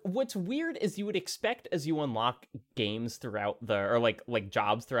 What's weird is you would expect as you unlock games throughout or like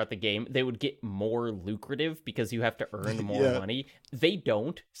jobs throughout the game, they would get more lucrative because you have to earn more money. They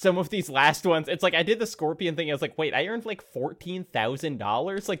don't. Some of these last ones, it's like I did the scorpion thing. I was like, wait, I earned like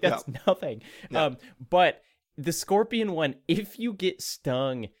 $14,000. Like that's nothing. No. But the scorpion one, if you get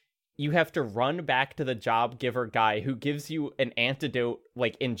stung, you have to run back to the job giver guy who gives you an antidote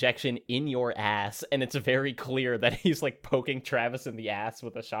like injection in your ass, and it's very clear that he's like poking Travis in the ass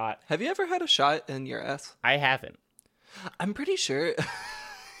with a shot. Have you ever had a shot in your ass? I haven't. I'm pretty sure.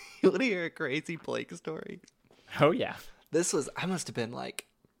 You want to hear a crazy Blake story? Oh yeah. I must have been like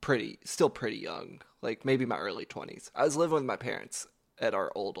still pretty young, like maybe my early 20s. I was living with my parents at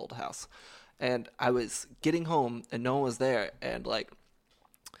our old house, and I was getting home and no one was there, and like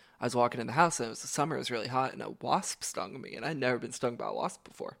I was walking in the house and it was the summer, it was really hot, and a wasp stung me, and I'd never been stung by a wasp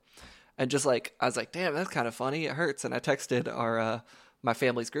before. And just like, I was like, damn, that's kind of funny, it hurts. And I texted my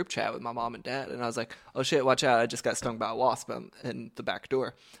family's group chat with my mom and dad, and I was like, oh shit, watch out, I just got stung by a wasp in the back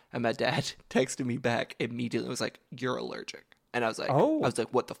door. And my dad texted me back immediately, was like, you're allergic. And I was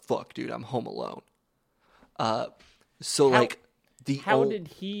like, what the fuck, dude, I'm home alone. So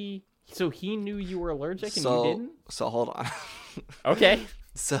he knew you were allergic and you didn't? So hold on. Okay.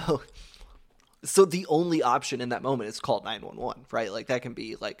 So the only option in that moment is call 911, right? Like that can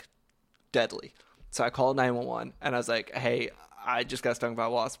be like deadly. So I called 911 and I was like, hey, I just got stung by a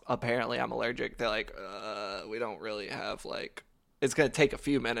wasp. Apparently I'm allergic. They're like, we don't really have like, it's going to take a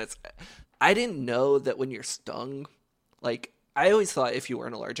few minutes. I didn't know that when you're stung, like I always thought if you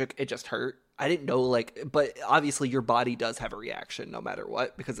weren't allergic, it just hurt. I didn't know like, but obviously your body does have a reaction no matter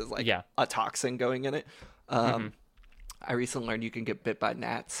what, because it's like a toxin going in it. I recently learned you can get bit by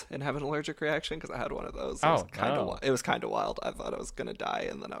gnats and have an allergic reaction, because I had one of those. It was kind of wild. I thought I was going to die,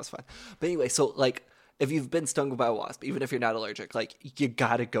 and then I was fine. But anyway, so like if you've been stung by a wasp, even if you're not allergic, like you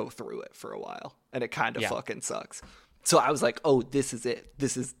got to go through it for a while, and it kind of fucking sucks. So I was like, oh, this is it.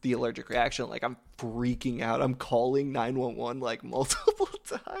 This is the allergic reaction. Like I'm freaking out. I'm calling 911 like multiple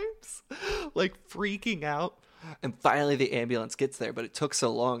times, like freaking out. And finally the ambulance gets there, but it took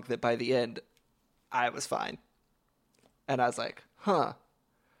so long that by the end I was fine. And I was like, huh.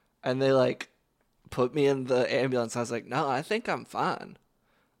 And they like put me in the ambulance. I was like, no, I think I'm fine.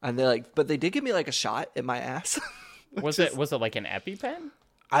 And they're like, but they did give me like a shot in my ass. Was it like an EpiPen?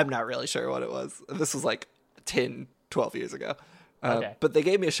 I'm not really sure what it was. This was like 10, 12 years ago. Okay. But they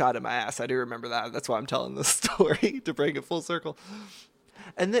gave me a shot in my ass. I do remember that. That's why I'm telling this story, to bring it full circle.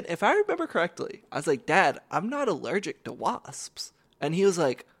 And then, if I remember correctly, I was like, Dad, I'm not allergic to wasps. And he was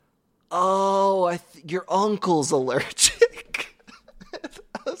like, oh, your uncle's allergic.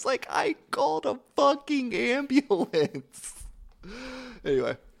 I was like, I called a fucking ambulance.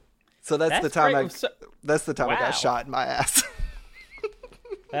 Anyway, so that's the time I got shot in my ass.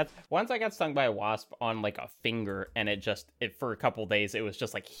 That's once I got stung by a wasp on like a finger, and it for a couple days it was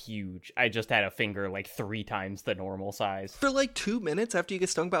just like huge. I just had a finger like 3 times the normal size. For like 2 minutes after you get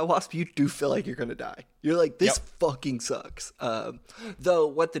stung by a wasp, you do feel like you're gonna die. You're like, this fucking sucks. Though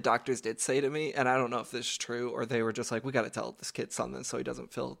what the doctors did say to me, and I don't know if this is true, or they were just like, we gotta tell this kid something so he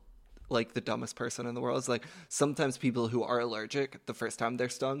doesn't feel like the dumbest person in the world. It's like, sometimes people who are allergic, the first time they're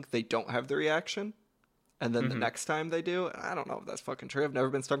stung, they don't have the reaction. And then the next time they do, I don't know if that's fucking true. I've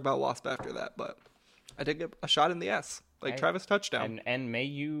never been stung by a wasp after that, but I did get a shot in the ass. Like Travis touchdown. And may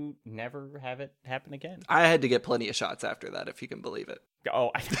you never have it happen again. I had to get plenty of shots after that, if you can believe it.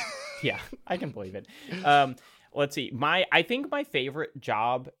 Oh, yeah, I can believe it. Let's see. I think my favorite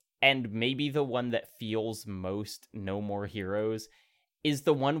job, and maybe the one that feels most No More Heroes, is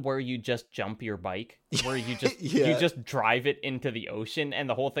the one where you just jump your bike, where you just you just drive it into the ocean, and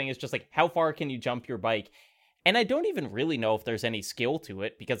the whole thing is just like, how far can you jump your bike? And I don't even really know if there's any skill to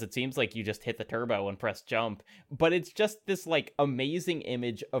it, because it seems like you just hit the turbo and press jump, but it's just this like amazing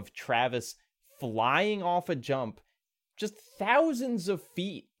image of Travis flying off a jump just thousands of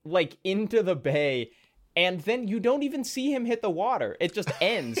feet like into the bay, and then you don't even see him hit the water. It just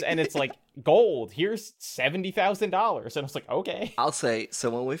ends, and it's like, gold, here's $70,000. And I was like, okay. I'll say, so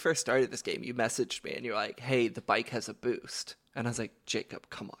when we first started this game, you messaged me, and you're like, hey, the bike has a boost. And I was like, Jacob,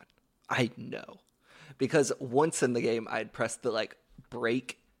 come on. I know. Because once in the game, I'd press the, like,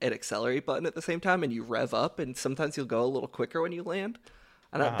 brake and accelerate button at the same time, and you rev up, and sometimes you'll go a little quicker when you land.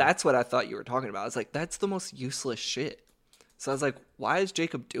 And that's what I thought you were talking about. I was like, that's the most useless shit. So I was like, why is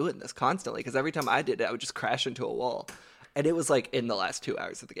Jacob doing this constantly? Because every time I did it, I would just crash into a wall. And it was like in the last 2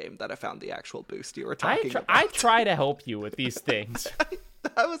 hours of the game that I found the actual boost you were talking about. I try to help you with these things.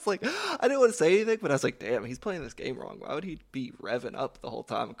 I was like, I didn't want to say anything, but I was like, damn, he's playing this game wrong. Why would he be revving up the whole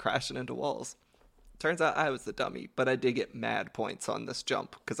time and crashing into walls? Turns out I was the dummy, but I did get mad points on this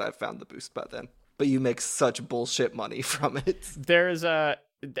jump because I found the boost by then. But you make such bullshit money from it. There's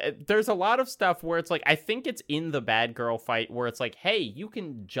a lot of stuff where it's like, I think it's in the bad girl fight where it's like, hey, you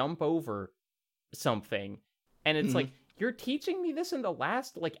can jump over something. And it's like, you're teaching me this in the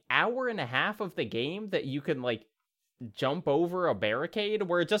last like hour and a half of the game, that you can like jump over a barricade,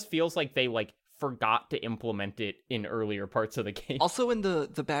 where it just feels like they like forgot to implement it in earlier parts of the game. Also in the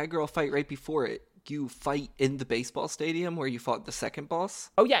bad girl fight right before it, you fight in the baseball stadium where you fought the second boss.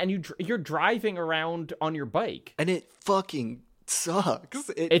 Oh yeah, and you're driving around on your bike. And it fucking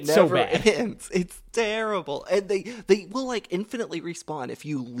sucks. It's never so bad. ends. It's terrible. And they will like infinitely respawn if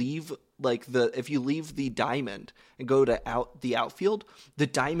you leave the diamond and go to the outfield, the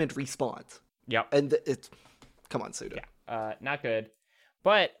diamond respawns. Yep. And it's, come on, Suda. Yeah. Not good.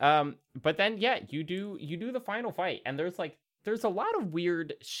 But then yeah, you do the final fight, and there's a lot of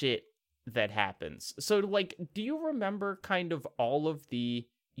weird shit that happens. So like, do you remember kind of all of the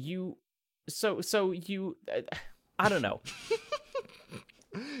I don't know.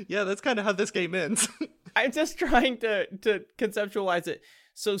 Yeah, that's kind of how this game ends. I'm just trying to conceptualize it.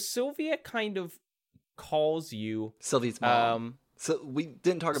 So Sylvia kind of calls you Sylvia's mom. So we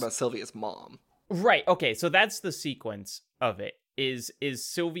didn't talk about Sylvia's mom. Right. Okay. So that's the sequence of it. Is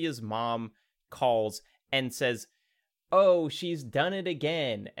Sylvia's mom calls and says, "Oh, she's done it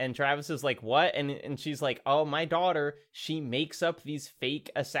again." And Travis is like, "What?" And she's like, "Oh, my daughter, she makes up these fake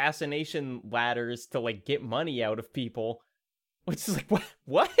assassination ladders to like get money out of people." Which is like,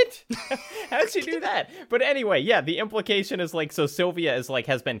 what? How did she do that? But anyway, yeah, the implication is like, so Sylvia is like,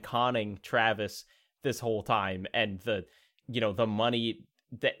 has been conning Travis this whole time, and the money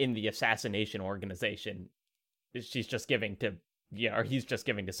that in the assassination organization, she's just giving to, or he's just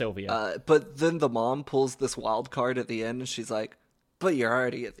giving to Sylvia. But then the mom pulls this wild card at the end, and she's like, "But you're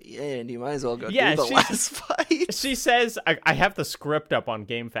already at the end. You might as well go do the last fight." She says, I have the script up on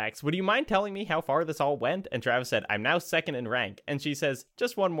GameFAQs. "Would you mind telling me how far this all went?" And Travis said, "I'm now second in rank." And she says,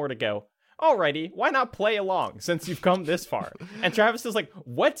 "Just one more to go." "Alrighty, why not play along since you've come this far?" And Travis is like,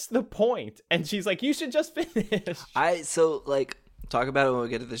 "What's the point?" And she's like, "You should just finish." Talk about it when we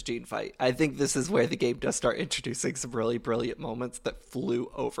get to this Gene fight. I think this is where the game does start introducing some really brilliant moments that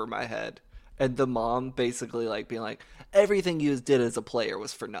flew over my head. And the mom basically like being like, everything you did as a player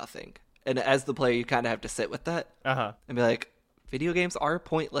was for nothing. And as the player, you kind of have to sit with that. Uh-huh. And be like, video games are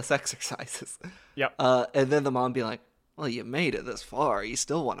pointless exercises. Yep. And then the mom being like, well, you made it this far. You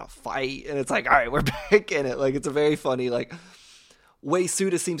still want to fight? And it's like, all right, we're back in it. Like, it's a very funny, like, way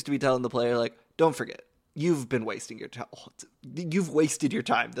Suda seems to be telling the player, like, don't forget, you've been wasting your time. You've wasted your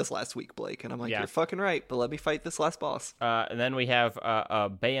time this last week, Blake. And I'm like, you're fucking right, but let me fight this last boss. And then we have a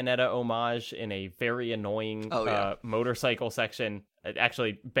Bayonetta homage in a very annoying motorcycle section.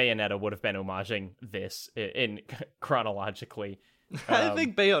 Actually, Bayonetta would have been homaging this in chronologically. I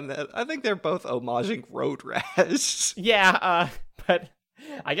think they're both homaging Road Rash. Yeah, but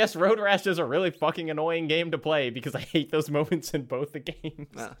I guess Road Rash is a really fucking annoying game to play because I hate those moments in both the games.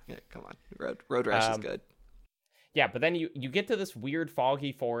 Yeah, come on. Road Rash is good. Yeah, but then you get to this weird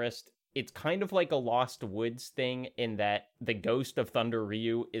foggy forest. It's kind of like a Lost Woods thing in that the ghost of Thunder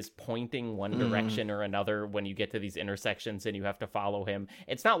Ryu is pointing one direction or another when you get to these intersections and you have to follow him.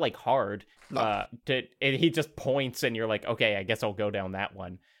 It's not like hard. No. He just points and you're like, okay, I guess I'll go down that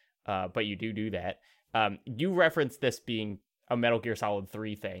one. But you do that. You referenced this being a Metal Gear Solid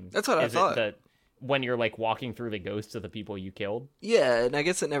 3 thing. That's what I thought. When you're like walking through the ghosts of the people you killed? Yeah, and I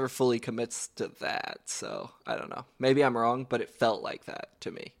guess it never fully commits to that. So I don't know. Maybe I'm wrong, but it felt like that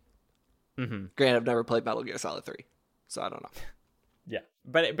to me. Mm-hmm. Granted, I've never played Metal Gear Solid 3, so I don't know. Yeah,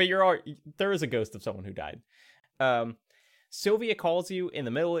 but there is a ghost of someone who died. Sylvia calls you in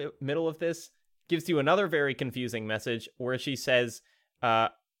the middle of this, gives you another very confusing message where she says,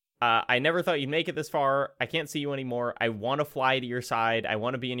 I never thought you'd make it this far. I can't see you anymore. I want to fly to your side. I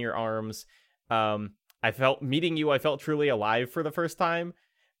want to be in your arms. I felt truly alive for the first time.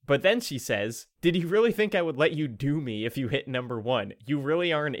 But then she says, did you really think I would let you do me if you hit number 1? You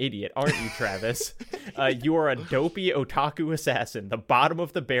really are an idiot, aren't you, Travis? You are a dopey otaku assassin, the bottom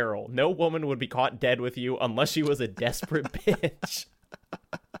of the barrel. No woman would be caught dead with you unless she was a desperate bitch.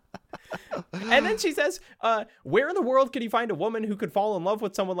 And then she says, where in the world could you find a woman who could fall in love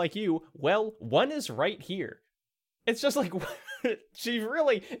with someone like you? Well, one is right here. It's just like, she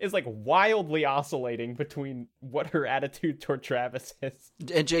really is like wildly oscillating between what her attitude toward Travis is.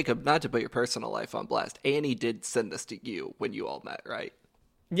 And Jacob, not to put your personal life on blast, Annie did send this to you when you all met, right?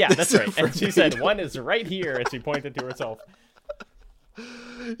 Yeah, that's right. And she said, one is right here, and she pointed to herself.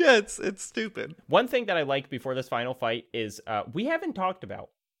 Yeah, it's stupid. One thing that I like before this final fight is we haven't talked about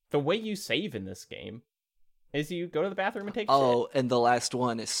the way you save in this game. Is you go to the bathroom and take shit. Oh, and the last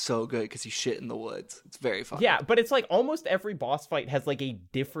one is so good because you shit in the woods. It's very fun. Yeah, but it's like almost every boss fight has like a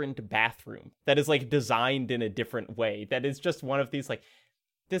different bathroom that is like designed in a different way. That is just one of these like,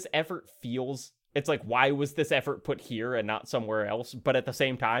 this effort feels, it's like, why was this effort put here and not somewhere else? But at the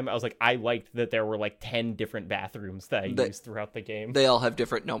same time, I was like, I liked that there were like 10 different bathrooms that I used throughout the game. They all have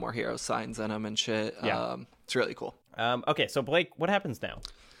different No More Heroes signs in them and shit. Yeah. It's really cool. Okay, so Blake, what happens now?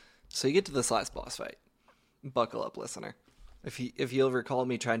 So you get to this last boss fight. Buckle up, listener. If you'll recall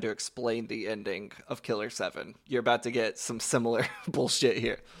me trying to explain the ending of Killer 7, you're about to get some similar bullshit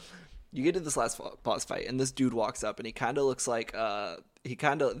here. You get to this last boss fight, and this dude walks up, and he kind of looks like,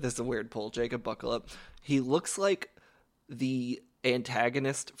 this is a weird pull, Jacob, buckle up. He looks like the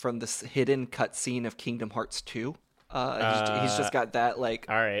antagonist from this hidden cutscene of Kingdom Hearts 2. He's just got that, like,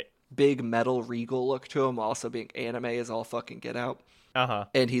 all right, big metal regal look to him, also being anime is all fucking get out. Uh-huh.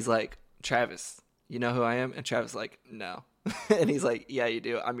 And he's like, Travis, you know who I am? And Travis is like, no. And he's like, yeah, you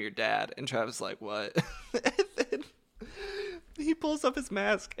do. I'm your dad. And Travis is like, what? And then he pulls up his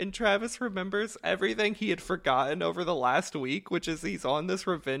mask, and Travis remembers everything he had forgotten over the last week, which is he's on this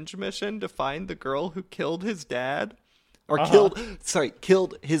revenge mission to find the girl who killed his dad. Or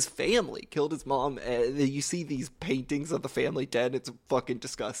killed his family, killed his mom. And you see these paintings of the family dead. It's fucking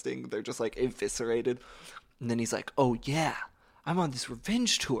disgusting. They're just like eviscerated. And then he's like, oh yeah, I'm on this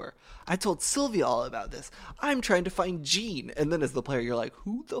revenge tour. I told Sylvia all about this. I'm trying to find Jean. And then as the player, you're like,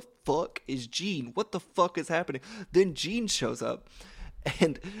 who the fuck is Jean? What the fuck is happening? Then Jean shows up.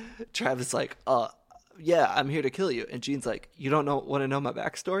 And Travis like, yeah, I'm here to kill you. And Jean's like, you don't want to know my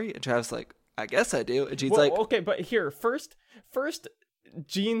backstory? And Travis like, I guess I do. And Jean's like, okay, but here, first,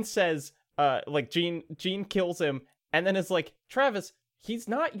 Jean says, Jean kills him. And then it's like, Travis, he's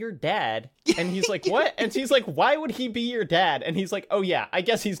not your dad. And he's like, what? And she's like, why would he be your dad? And he's like, oh yeah, I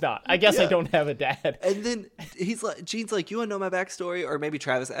guess he's not. I guess I don't have a dad. And then Jean's like, you want to know my backstory? Or maybe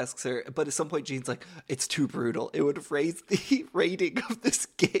Travis asks her, but at some point Jean's like, it's too brutal. It would raise the rating of this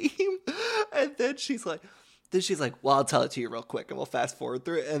game. And then she's like, well, I'll tell it to you real quick and we'll fast forward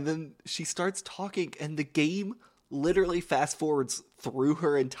through it. And then she starts talking and the game literally fast forwards through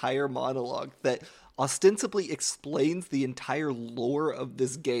her entire monologue that ostensibly explains the entire lore of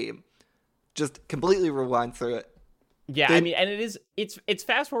this game. Just completely rewind through it. Yeah, I mean, and it's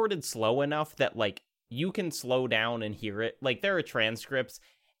fast forwarded slow enough that like you can slow down and hear it. Like, there are transcripts.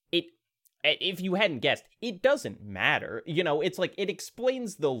 If you hadn't guessed, it doesn't matter. You know, it's like, it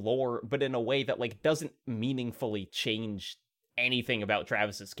explains the lore, but in a way that, like, doesn't meaningfully change anything about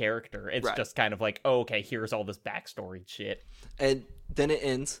Travis's character. It's just kind of like, oh, okay, here's all this backstory shit. And then it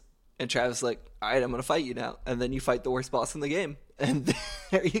ends, and Travis is like, all right, I'm going to fight you now. And then you fight the worst boss in the game. And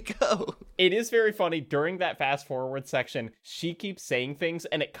there you go. It is very funny. During that fast forward section, she keeps saying things,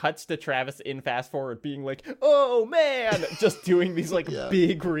 and it cuts to Travis in fast forward being like, oh man, just doing these like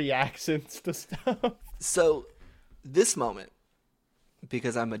big reactions to stuff. So this moment,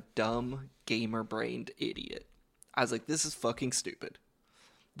 because I'm a dumb gamer-brained idiot, I was like, this is fucking stupid.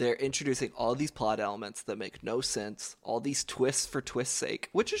 They're introducing all these plot elements that make no sense, all these twists for twist's sake,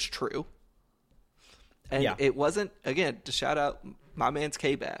 which is true. And it wasn't, again, to shout out my man's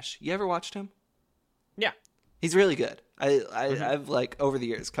K-Bash. You ever watched him? Yeah. He's really good. I've, like, over the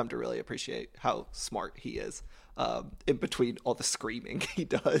years come to really appreciate how smart he is in between all the screaming he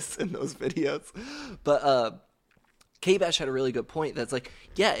does in those videos. But K-Bash had a really good point that's like,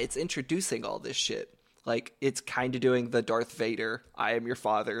 yeah, it's introducing all this shit. Like, it's kind of doing the Darth Vader, I am your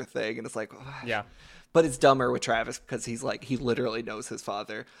father thing. And it's like, yeah. But it's dumber with Travis because he's like, he literally knows his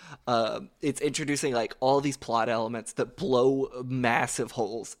father. It's introducing like all these plot elements that blow massive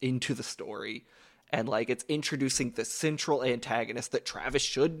holes into the story. And like, it's introducing the central antagonist that Travis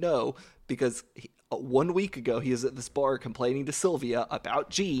should know because 1 week ago he was at this bar complaining to Sylvia about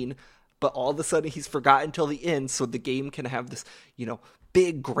Jean, but all of a sudden he's forgotten until the end. So the game can have this, you know,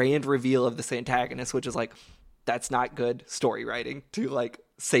 big grand reveal of this antagonist, which is like, that's not good story writing to like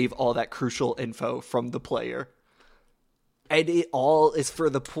save all that crucial info from the player. And it all is for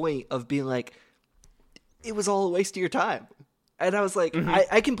the point of being like, it was all a waste of your time. And I was like,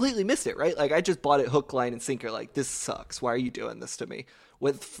 I completely missed it, right? Like, I just bought it hook, line, and sinker. Like, this sucks. Why are you doing this to me?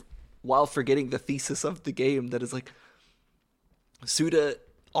 While forgetting the thesis of the game that is like, Suda,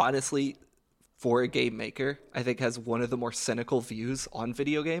 honestly, for a game maker, I think has one of the more cynical views on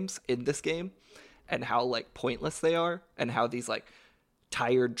video games in this game. And how, like, pointless they are. And how these, like,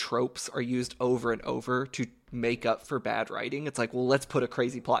 tired tropes are used over and over to make up for bad writing. It's like, well, let's put a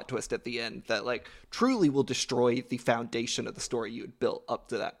crazy plot twist at the end that, like, truly will destroy the foundation of the story you had built up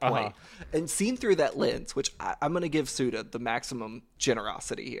to that point. And seen through that lens, which I'm going to give Suda the maximum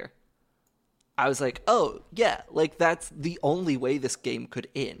generosity here. I was like, oh, yeah, like, that's the only way this game could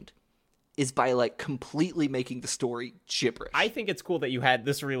end. Is by, like, completely making the story gibberish. I think it's cool that you had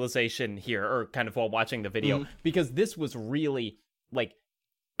this realization here, or kind of while watching the video, because this was really, like,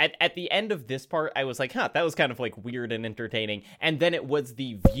 at the end of this part, I was like, huh, that was kind of, like, weird and entertaining. And then it was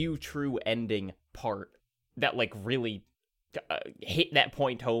the view true ending part that, like, really hit that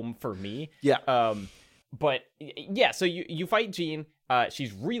point home for me. Yeah. But, yeah, so you fight Jean.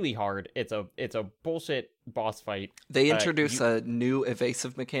 She's really hard. It's a bullshit boss fight. They introduce a new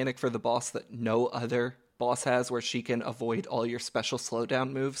evasive mechanic for the boss that no other boss has, where she can avoid all your special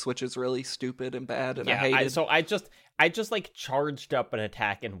slowdown moves, which is really stupid and bad. And I hate it. So I just like charged up an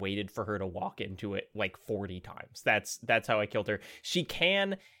attack and waited for her to walk into it like 40 times. That's how I killed her.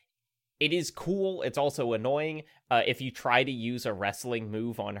 It is cool. It's also annoying. If you try to use a wrestling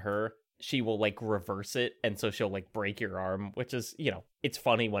move on her, she will like reverse it, and so she'll like break your arm, which is, you know, it's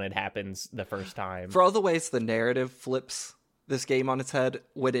funny when it happens the first time. For all the ways the narrative flips this game on its head,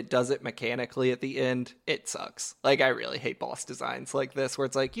 when it does it mechanically at the end, it sucks. Like, I really hate boss designs like this, where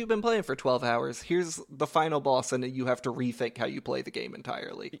it's like, you've been playing for 12 hours, here's the final boss, and you have to rethink how you play the game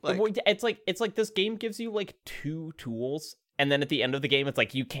entirely. Like, well, it's like this game gives you like 2 tools, and then at the end of the game, it's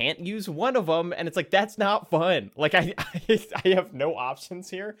like, you can't use one of them. And it's like, that's not fun. Like, I have no options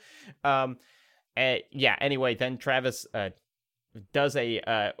here. Yeah, anyway, then Travis does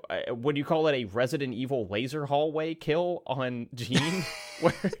a, what do you call it? A Resident Evil laser hallway kill on Jean.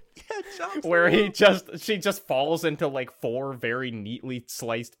 where she just falls into like 4 very neatly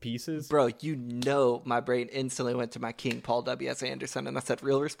sliced pieces. Bro, you know, my brain instantly went to my king, Paul W.S. Anderson, and I said,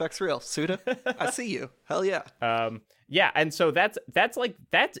 real respect's real. Suda, I see you. Hell yeah. Yeah, and so that's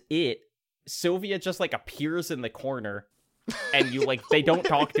it. Sylvia just like appears in the corner, and you like, they don't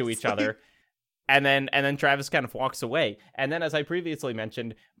talk to each other. And then Travis kind of walks away. And then, as I previously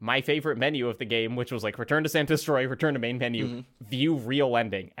mentioned, my favorite menu of the game, which was like return to Santa's Destroy, return to main menu, view real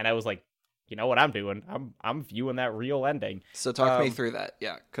ending. And I was like, you know what I'm doing? I'm viewing that real ending. So talk me through that.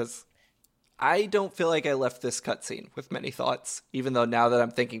 Yeah, because I don't feel like I left this cutscene with many thoughts, even though now that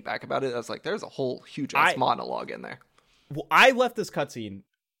I'm thinking back about it, I was like, there's a whole huge ass monologue in there. Well, I left this cutscene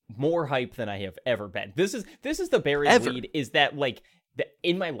more hype than I have ever been. This is the buried lead, is that like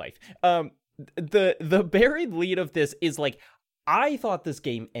in my life. The buried lead of this is like, I thought this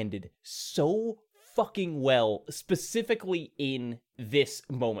game ended so fucking well, specifically in this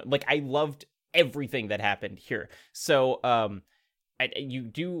moment. Like, I loved everything that happened here. So, you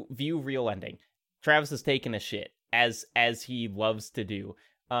do view real ending. Travis is taking a shit, as he loves to do.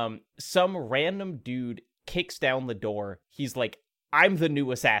 Some random dude kicks down the door. He's like, I'm the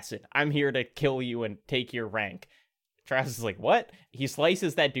new assassin. I'm here to kill you and take your rank. Travis is like, what? He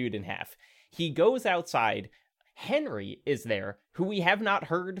slices that dude in half. He goes outside. Henry is there, who we have not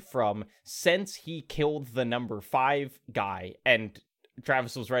heard from since he killed the number 5 guy, and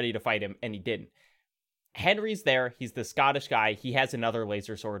Travis was ready to fight him, and he didn't. Henry's there. He's the Scottish guy. He has another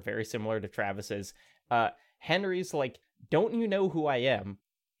laser sword, very similar to Travis's. Henry's like, don't you know who I am?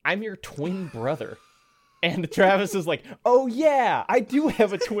 I'm your twin brother. And Travis is like, oh yeah, I do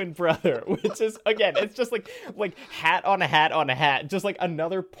have a twin brother, which is, again, it's just like hat on a hat on a hat, just like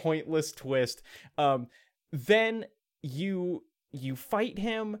another pointless twist. Then you fight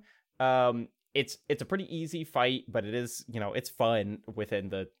him. It's a pretty easy fight, but it is, it's fun within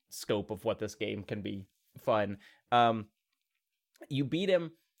the scope of what this game can be fun. You beat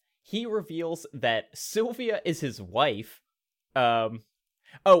him. He reveals that Sylvia is his wife.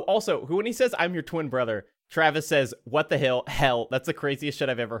 Also, when he says, I'm your twin brother, Travis says, what the hell, that's the craziest shit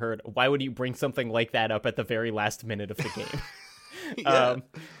I've ever heard. Why would you bring something like that up at the very last minute of the game? Yeah.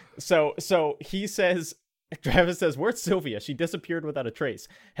 So he says, Travis says, where's Sylvia? She disappeared without a trace.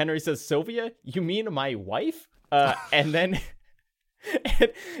 Henry says, Sylvia? You mean my wife? And then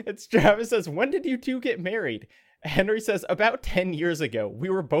it's Travis says, when did you two get married? Henry says, about 10 years ago. We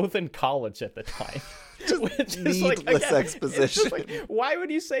were both in college at the time. Just needless exposition. It's just like, why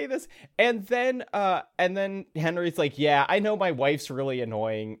would you say this? And then Henry's like, yeah, I know my wife's really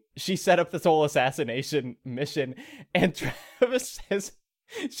annoying. She set up this whole assassination mission. And Travis says,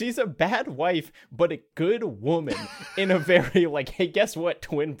 she's a bad wife, but a good woman, in a very like, hey, guess what,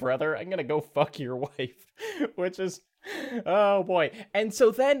 twin brother? I'm gonna go fuck your wife. Which is, oh boy. And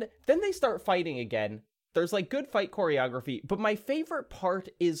so then they start fighting again. There's like good fight choreography, but my favorite part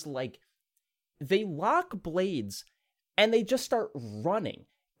is like, they lock blades and they just start running.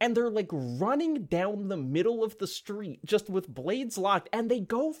 And they're like running down the middle of the street just with blades locked. And they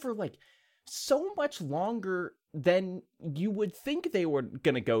go for like so much longer than you would think they were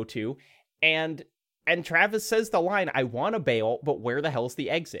going to go to. And Travis says the line, I want to bail, but where the hell's the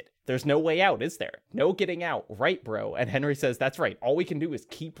exit? There's no way out, is there? No getting out. Right, bro? And Henry says, that's right. All we can do is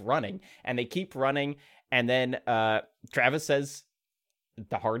keep running. And they keep running. And then Travis says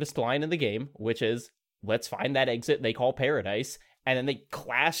the hardest line in the game, which is, let's find that exit they call paradise. And then they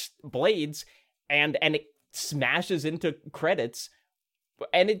clash blades and it smashes into credits.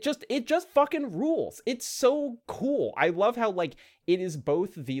 And it just fucking rules. It's so cool. I love how like it is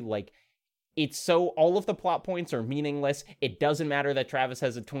both the like, it's so all of the plot points are meaningless. It doesn't matter that Travis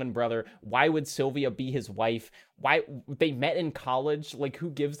has a twin brother. Why would Sylvia be his wife? Why they met in college? Like,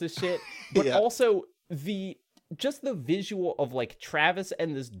 who gives a shit? But Yeah. Also the visual of like Travis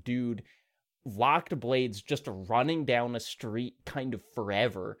and this dude locked blades just running down a street kind of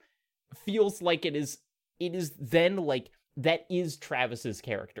forever feels like it is then like that is Travis's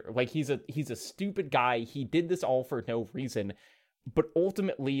character. Like he's a stupid guy. He did this all for no reason, but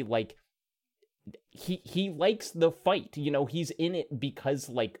ultimately like he likes the fight. He's in it because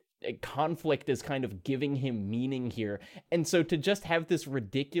like conflict is kind of giving him meaning here. And so to just have this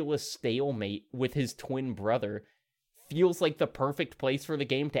ridiculous stalemate with his twin brother feels like the perfect place for the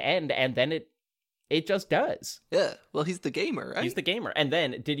game to end. And then it just does. Yeah. Well, he's the gamer, right? He's the gamer. And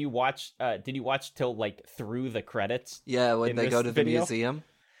then did you watch till like through the credits? Yeah, when they go to the museum.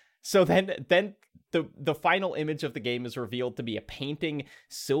 So then the final image of the game is revealed to be a painting.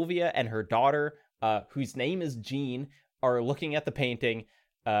 Sylvia and her daughter, whose name is Jean, are looking at the painting.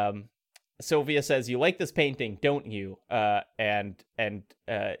 Sylvia says, you like this painting, don't you? And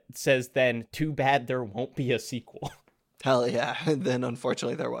says then, too bad there won't be a sequel. Hell yeah. And then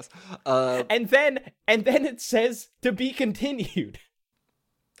unfortunately there was. And then it says to be continued.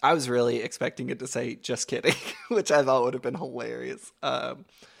 I was really expecting it to say just kidding, which I thought would have been hilarious.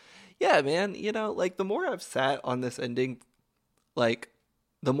 Yeah, man, like the more I've sat on this ending, like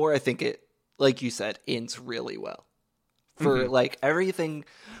the more I think it, like you said, ends really well. For like everything,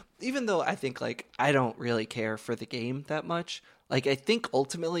 even though I think like I don't really care for the game that much, like I think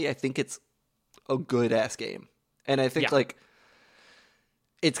ultimately it's a good ass game. And I think like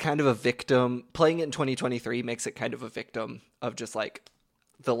it's kind of a victim, playing it in 2023 makes it kind of a victim of just like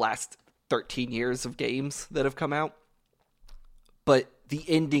the last 13 years of games that have come out. But the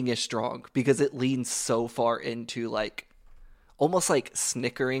ending is strong because it leans so far into like almost like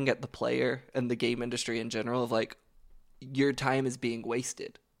snickering at the player and the game industry in general of like, your time is being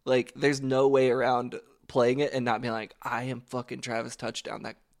wasted. Like, there's no way around playing it and not being like, I am fucking Travis Touchdown.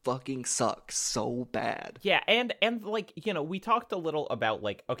 That fucking sucks so bad. Yeah, and like, you know, we talked a little about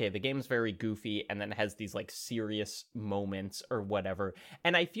like, okay, the game's very goofy and then has these like serious moments or whatever.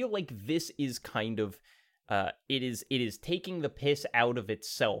 And I feel like this is kind of it is taking the piss out of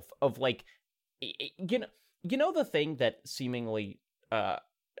itself of like you know the thing that seemingly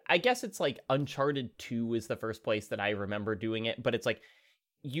I guess it's like Uncharted 2 is the first place that I remember doing it, but it's like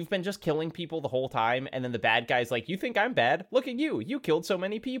you've been just killing people the whole time, and then the bad guy's like, you think I'm bad? Look at you. You killed so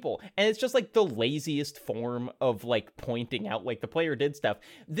many people. And it's just like the laziest form of like pointing out like the player did stuff.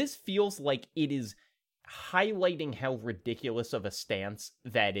 This feels like it is highlighting how ridiculous of a stance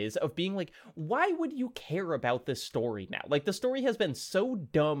that is, of being like, why would you care about this story now? Like, the story has been so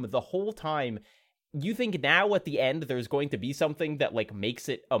dumb the whole time. You think now at the end there's going to be something that like makes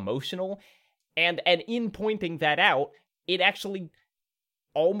it emotional? And in pointing that out, it actually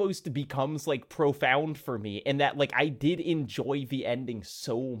almost becomes like profound for me in that like I did enjoy the ending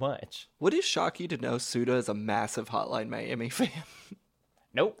so much. Would it shock you to know Suda is a massive Hotline Miami fan?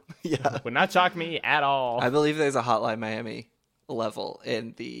 Nope. Yeah. Would not shock me at all. I believe there's a Hotline Miami level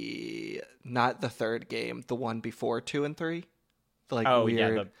in not the third game, the one before 2 and 3. The like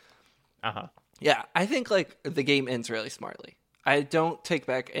weird. Yeah. Yeah, I think like the game ends really smartly. I don't take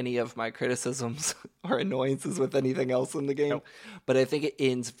back any of my criticisms or annoyances with anything else in the game, but I think it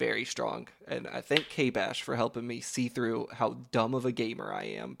ends very strong. And I thank K-Bash for helping me see through how dumb of a gamer I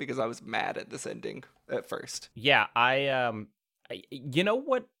am, because I was mad at this ending at first. Yeah, I you know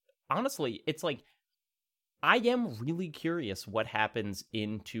what? Honestly, it's like, I am really curious what happens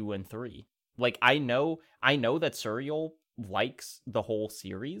in 2 and 3. Like, I know that Suriel likes the whole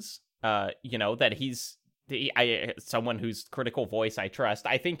series. You know, that he's someone whose critical voice I trust.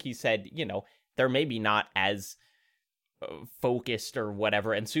 I think he said, you know, they're maybe not as focused or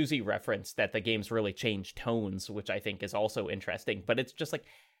whatever. And Susie referenced that the game's really changed tones, which I think is also interesting. But it's just like,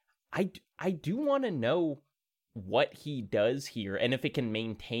 I do want to know what he does here, and if it can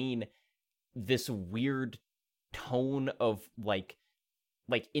maintain this weird tone of like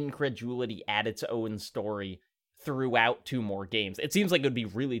incredulity at its own story throughout 2 more games. It seems like it would be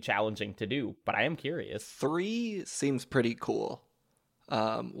really challenging to do, but I am curious. 3 seems pretty cool.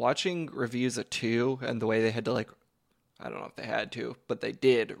 Watching reviews of 2 and the way they had to like, I don't know if they had to, but they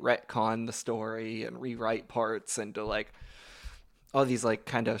did retcon the story and rewrite parts into like all these like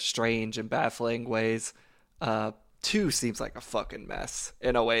kind of strange and baffling ways. 2 seems like a fucking mess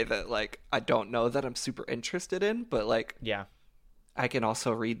in a way that like I don't know that I'm super interested in, but like yeah, I can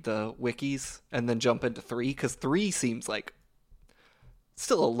also read the wikis and then jump into 3, because 3 seems like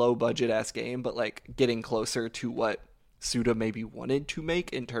still a low budget ass game, but like getting closer to what Suda maybe wanted to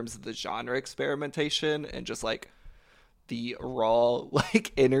make in terms of the genre experimentation and just like the raw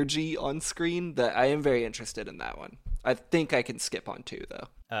like energy on screen. That I am very interested in that one. I think I can skip on 2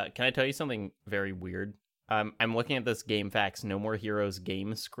 though. Can I tell you something very weird? I'm looking at this GameFAQs No More Heroes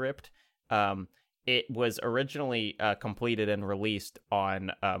game script. It was originally completed and released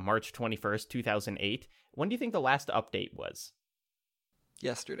on March 21st, 2008. When do you think the last update was?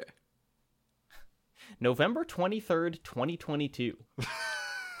 Yesterday. November 23rd, 2022.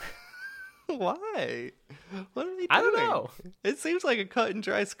 Why? What are they doing? I don't know. It seems like a cut and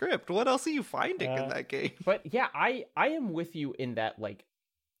dry script. What else are you finding in that game? But yeah, I am with you in that, like,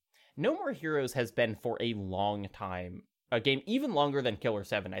 No More Heroes has been for a long time a game, even longer than Killer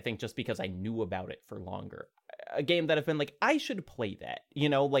 7, I think, just because I knew about it for longer. A game that I've been like, I should play that. You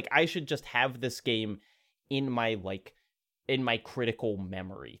know, like, I should just have this game in my, like, in my critical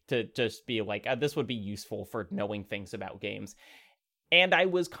memory to just be like, this would be useful for knowing things about games. And I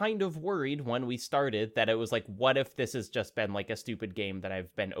was kind of worried when we started that it was like, what if this has just been like a stupid game that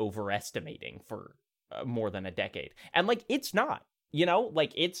I've been overestimating for more than a decade? And like, it's not. You know,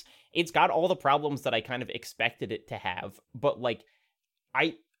 like it's got all the problems that I kind of expected it to have, but like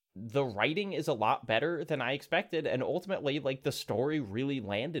the writing is a lot better than I expected, and ultimately like the story really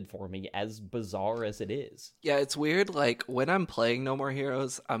landed for me, as bizarre as it is. Yeah, it's weird, like when I'm playing No More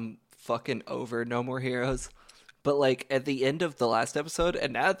Heroes, I'm fucking over No More Heroes. But like at the end of the last episode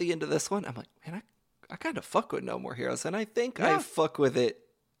and now at the end of this one, I'm like, man, I kind of fuck with No More Heroes, and I think I fuck with it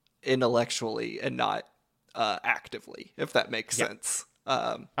intellectually and not actively, if that makes sense.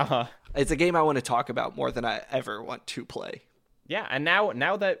 It's a game I want to talk about more than I ever want to play. Yeah, and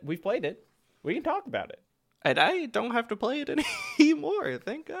now that we've played it, we can talk about it. And I don't have to play it anymore.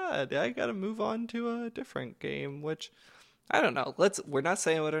 Thank God. I got to move on to a different game, which I don't know. We're not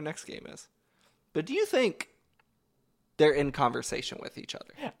saying what our next game is. But do you think they're in conversation with each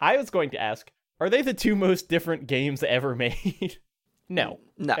other? I was going to ask, are they the 2 most different games ever made? No.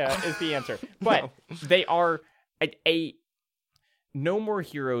 No. Is the answer. But they are a No More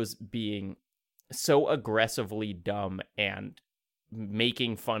Heroes being so aggressively dumb and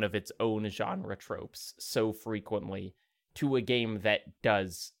making fun of its own genre tropes so frequently to a game that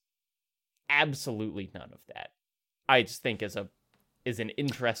does absolutely none of that. I just think is an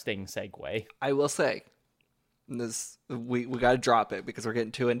interesting segue. I will say, this we got to drop it because we're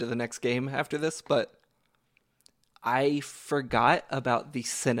getting too into the next game after this, but I forgot about the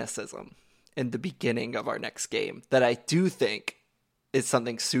cynicism in the beginning of our next game that I do think is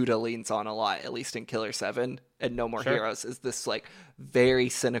something Suda leans on a lot, at least in Killer 7 and No More Heroes, is this like very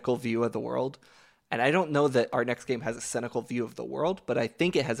cynical view of the world. And I don't know that our next game has a cynical view of the world, but I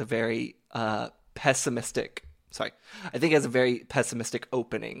think it has a very pessimistic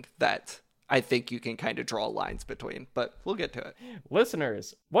opening that I think you can kind of draw lines between, but we'll get to it.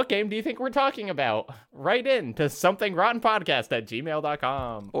 Listeners, what game do you think we're talking about? Write in to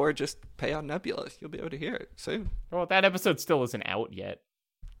somethingrottenpodcast@gmail.com. Or just pay on Nebula. You'll be able to hear it soon. Well, that episode still isn't out yet.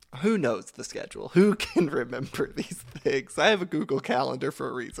 Who knows the schedule? Who can remember these things? I have a Google Calendar for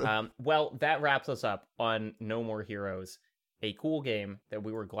a reason. Well, that wraps us up on No More Heroes, a cool game that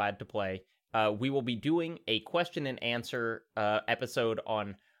we were glad to play. We will be doing a question and answer episode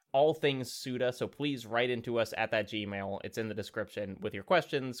on all things Suda, so please write into us at that Gmail. It's in the description with your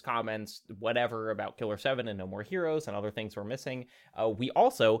questions, comments, whatever about Killer 7 and No More Heroes and other things we're missing. We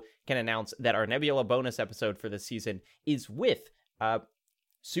also can announce that our Nebula bonus episode for this season is with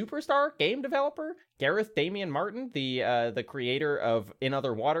superstar game developer Gareth Damian Martin, the creator of In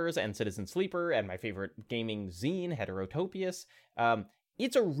Other Waters and Citizen Sleeper and my favorite gaming zine, Heterotopius.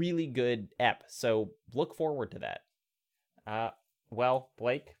 It's a really good ep, so look forward to that. Well,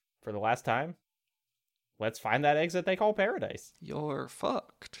 Blake, for the last time, let's find that exit they call paradise. You're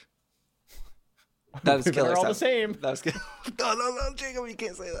fucked. That was Killer 7. All the same. That was good. No, Jacob, you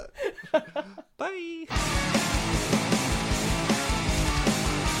can't say that. Bye.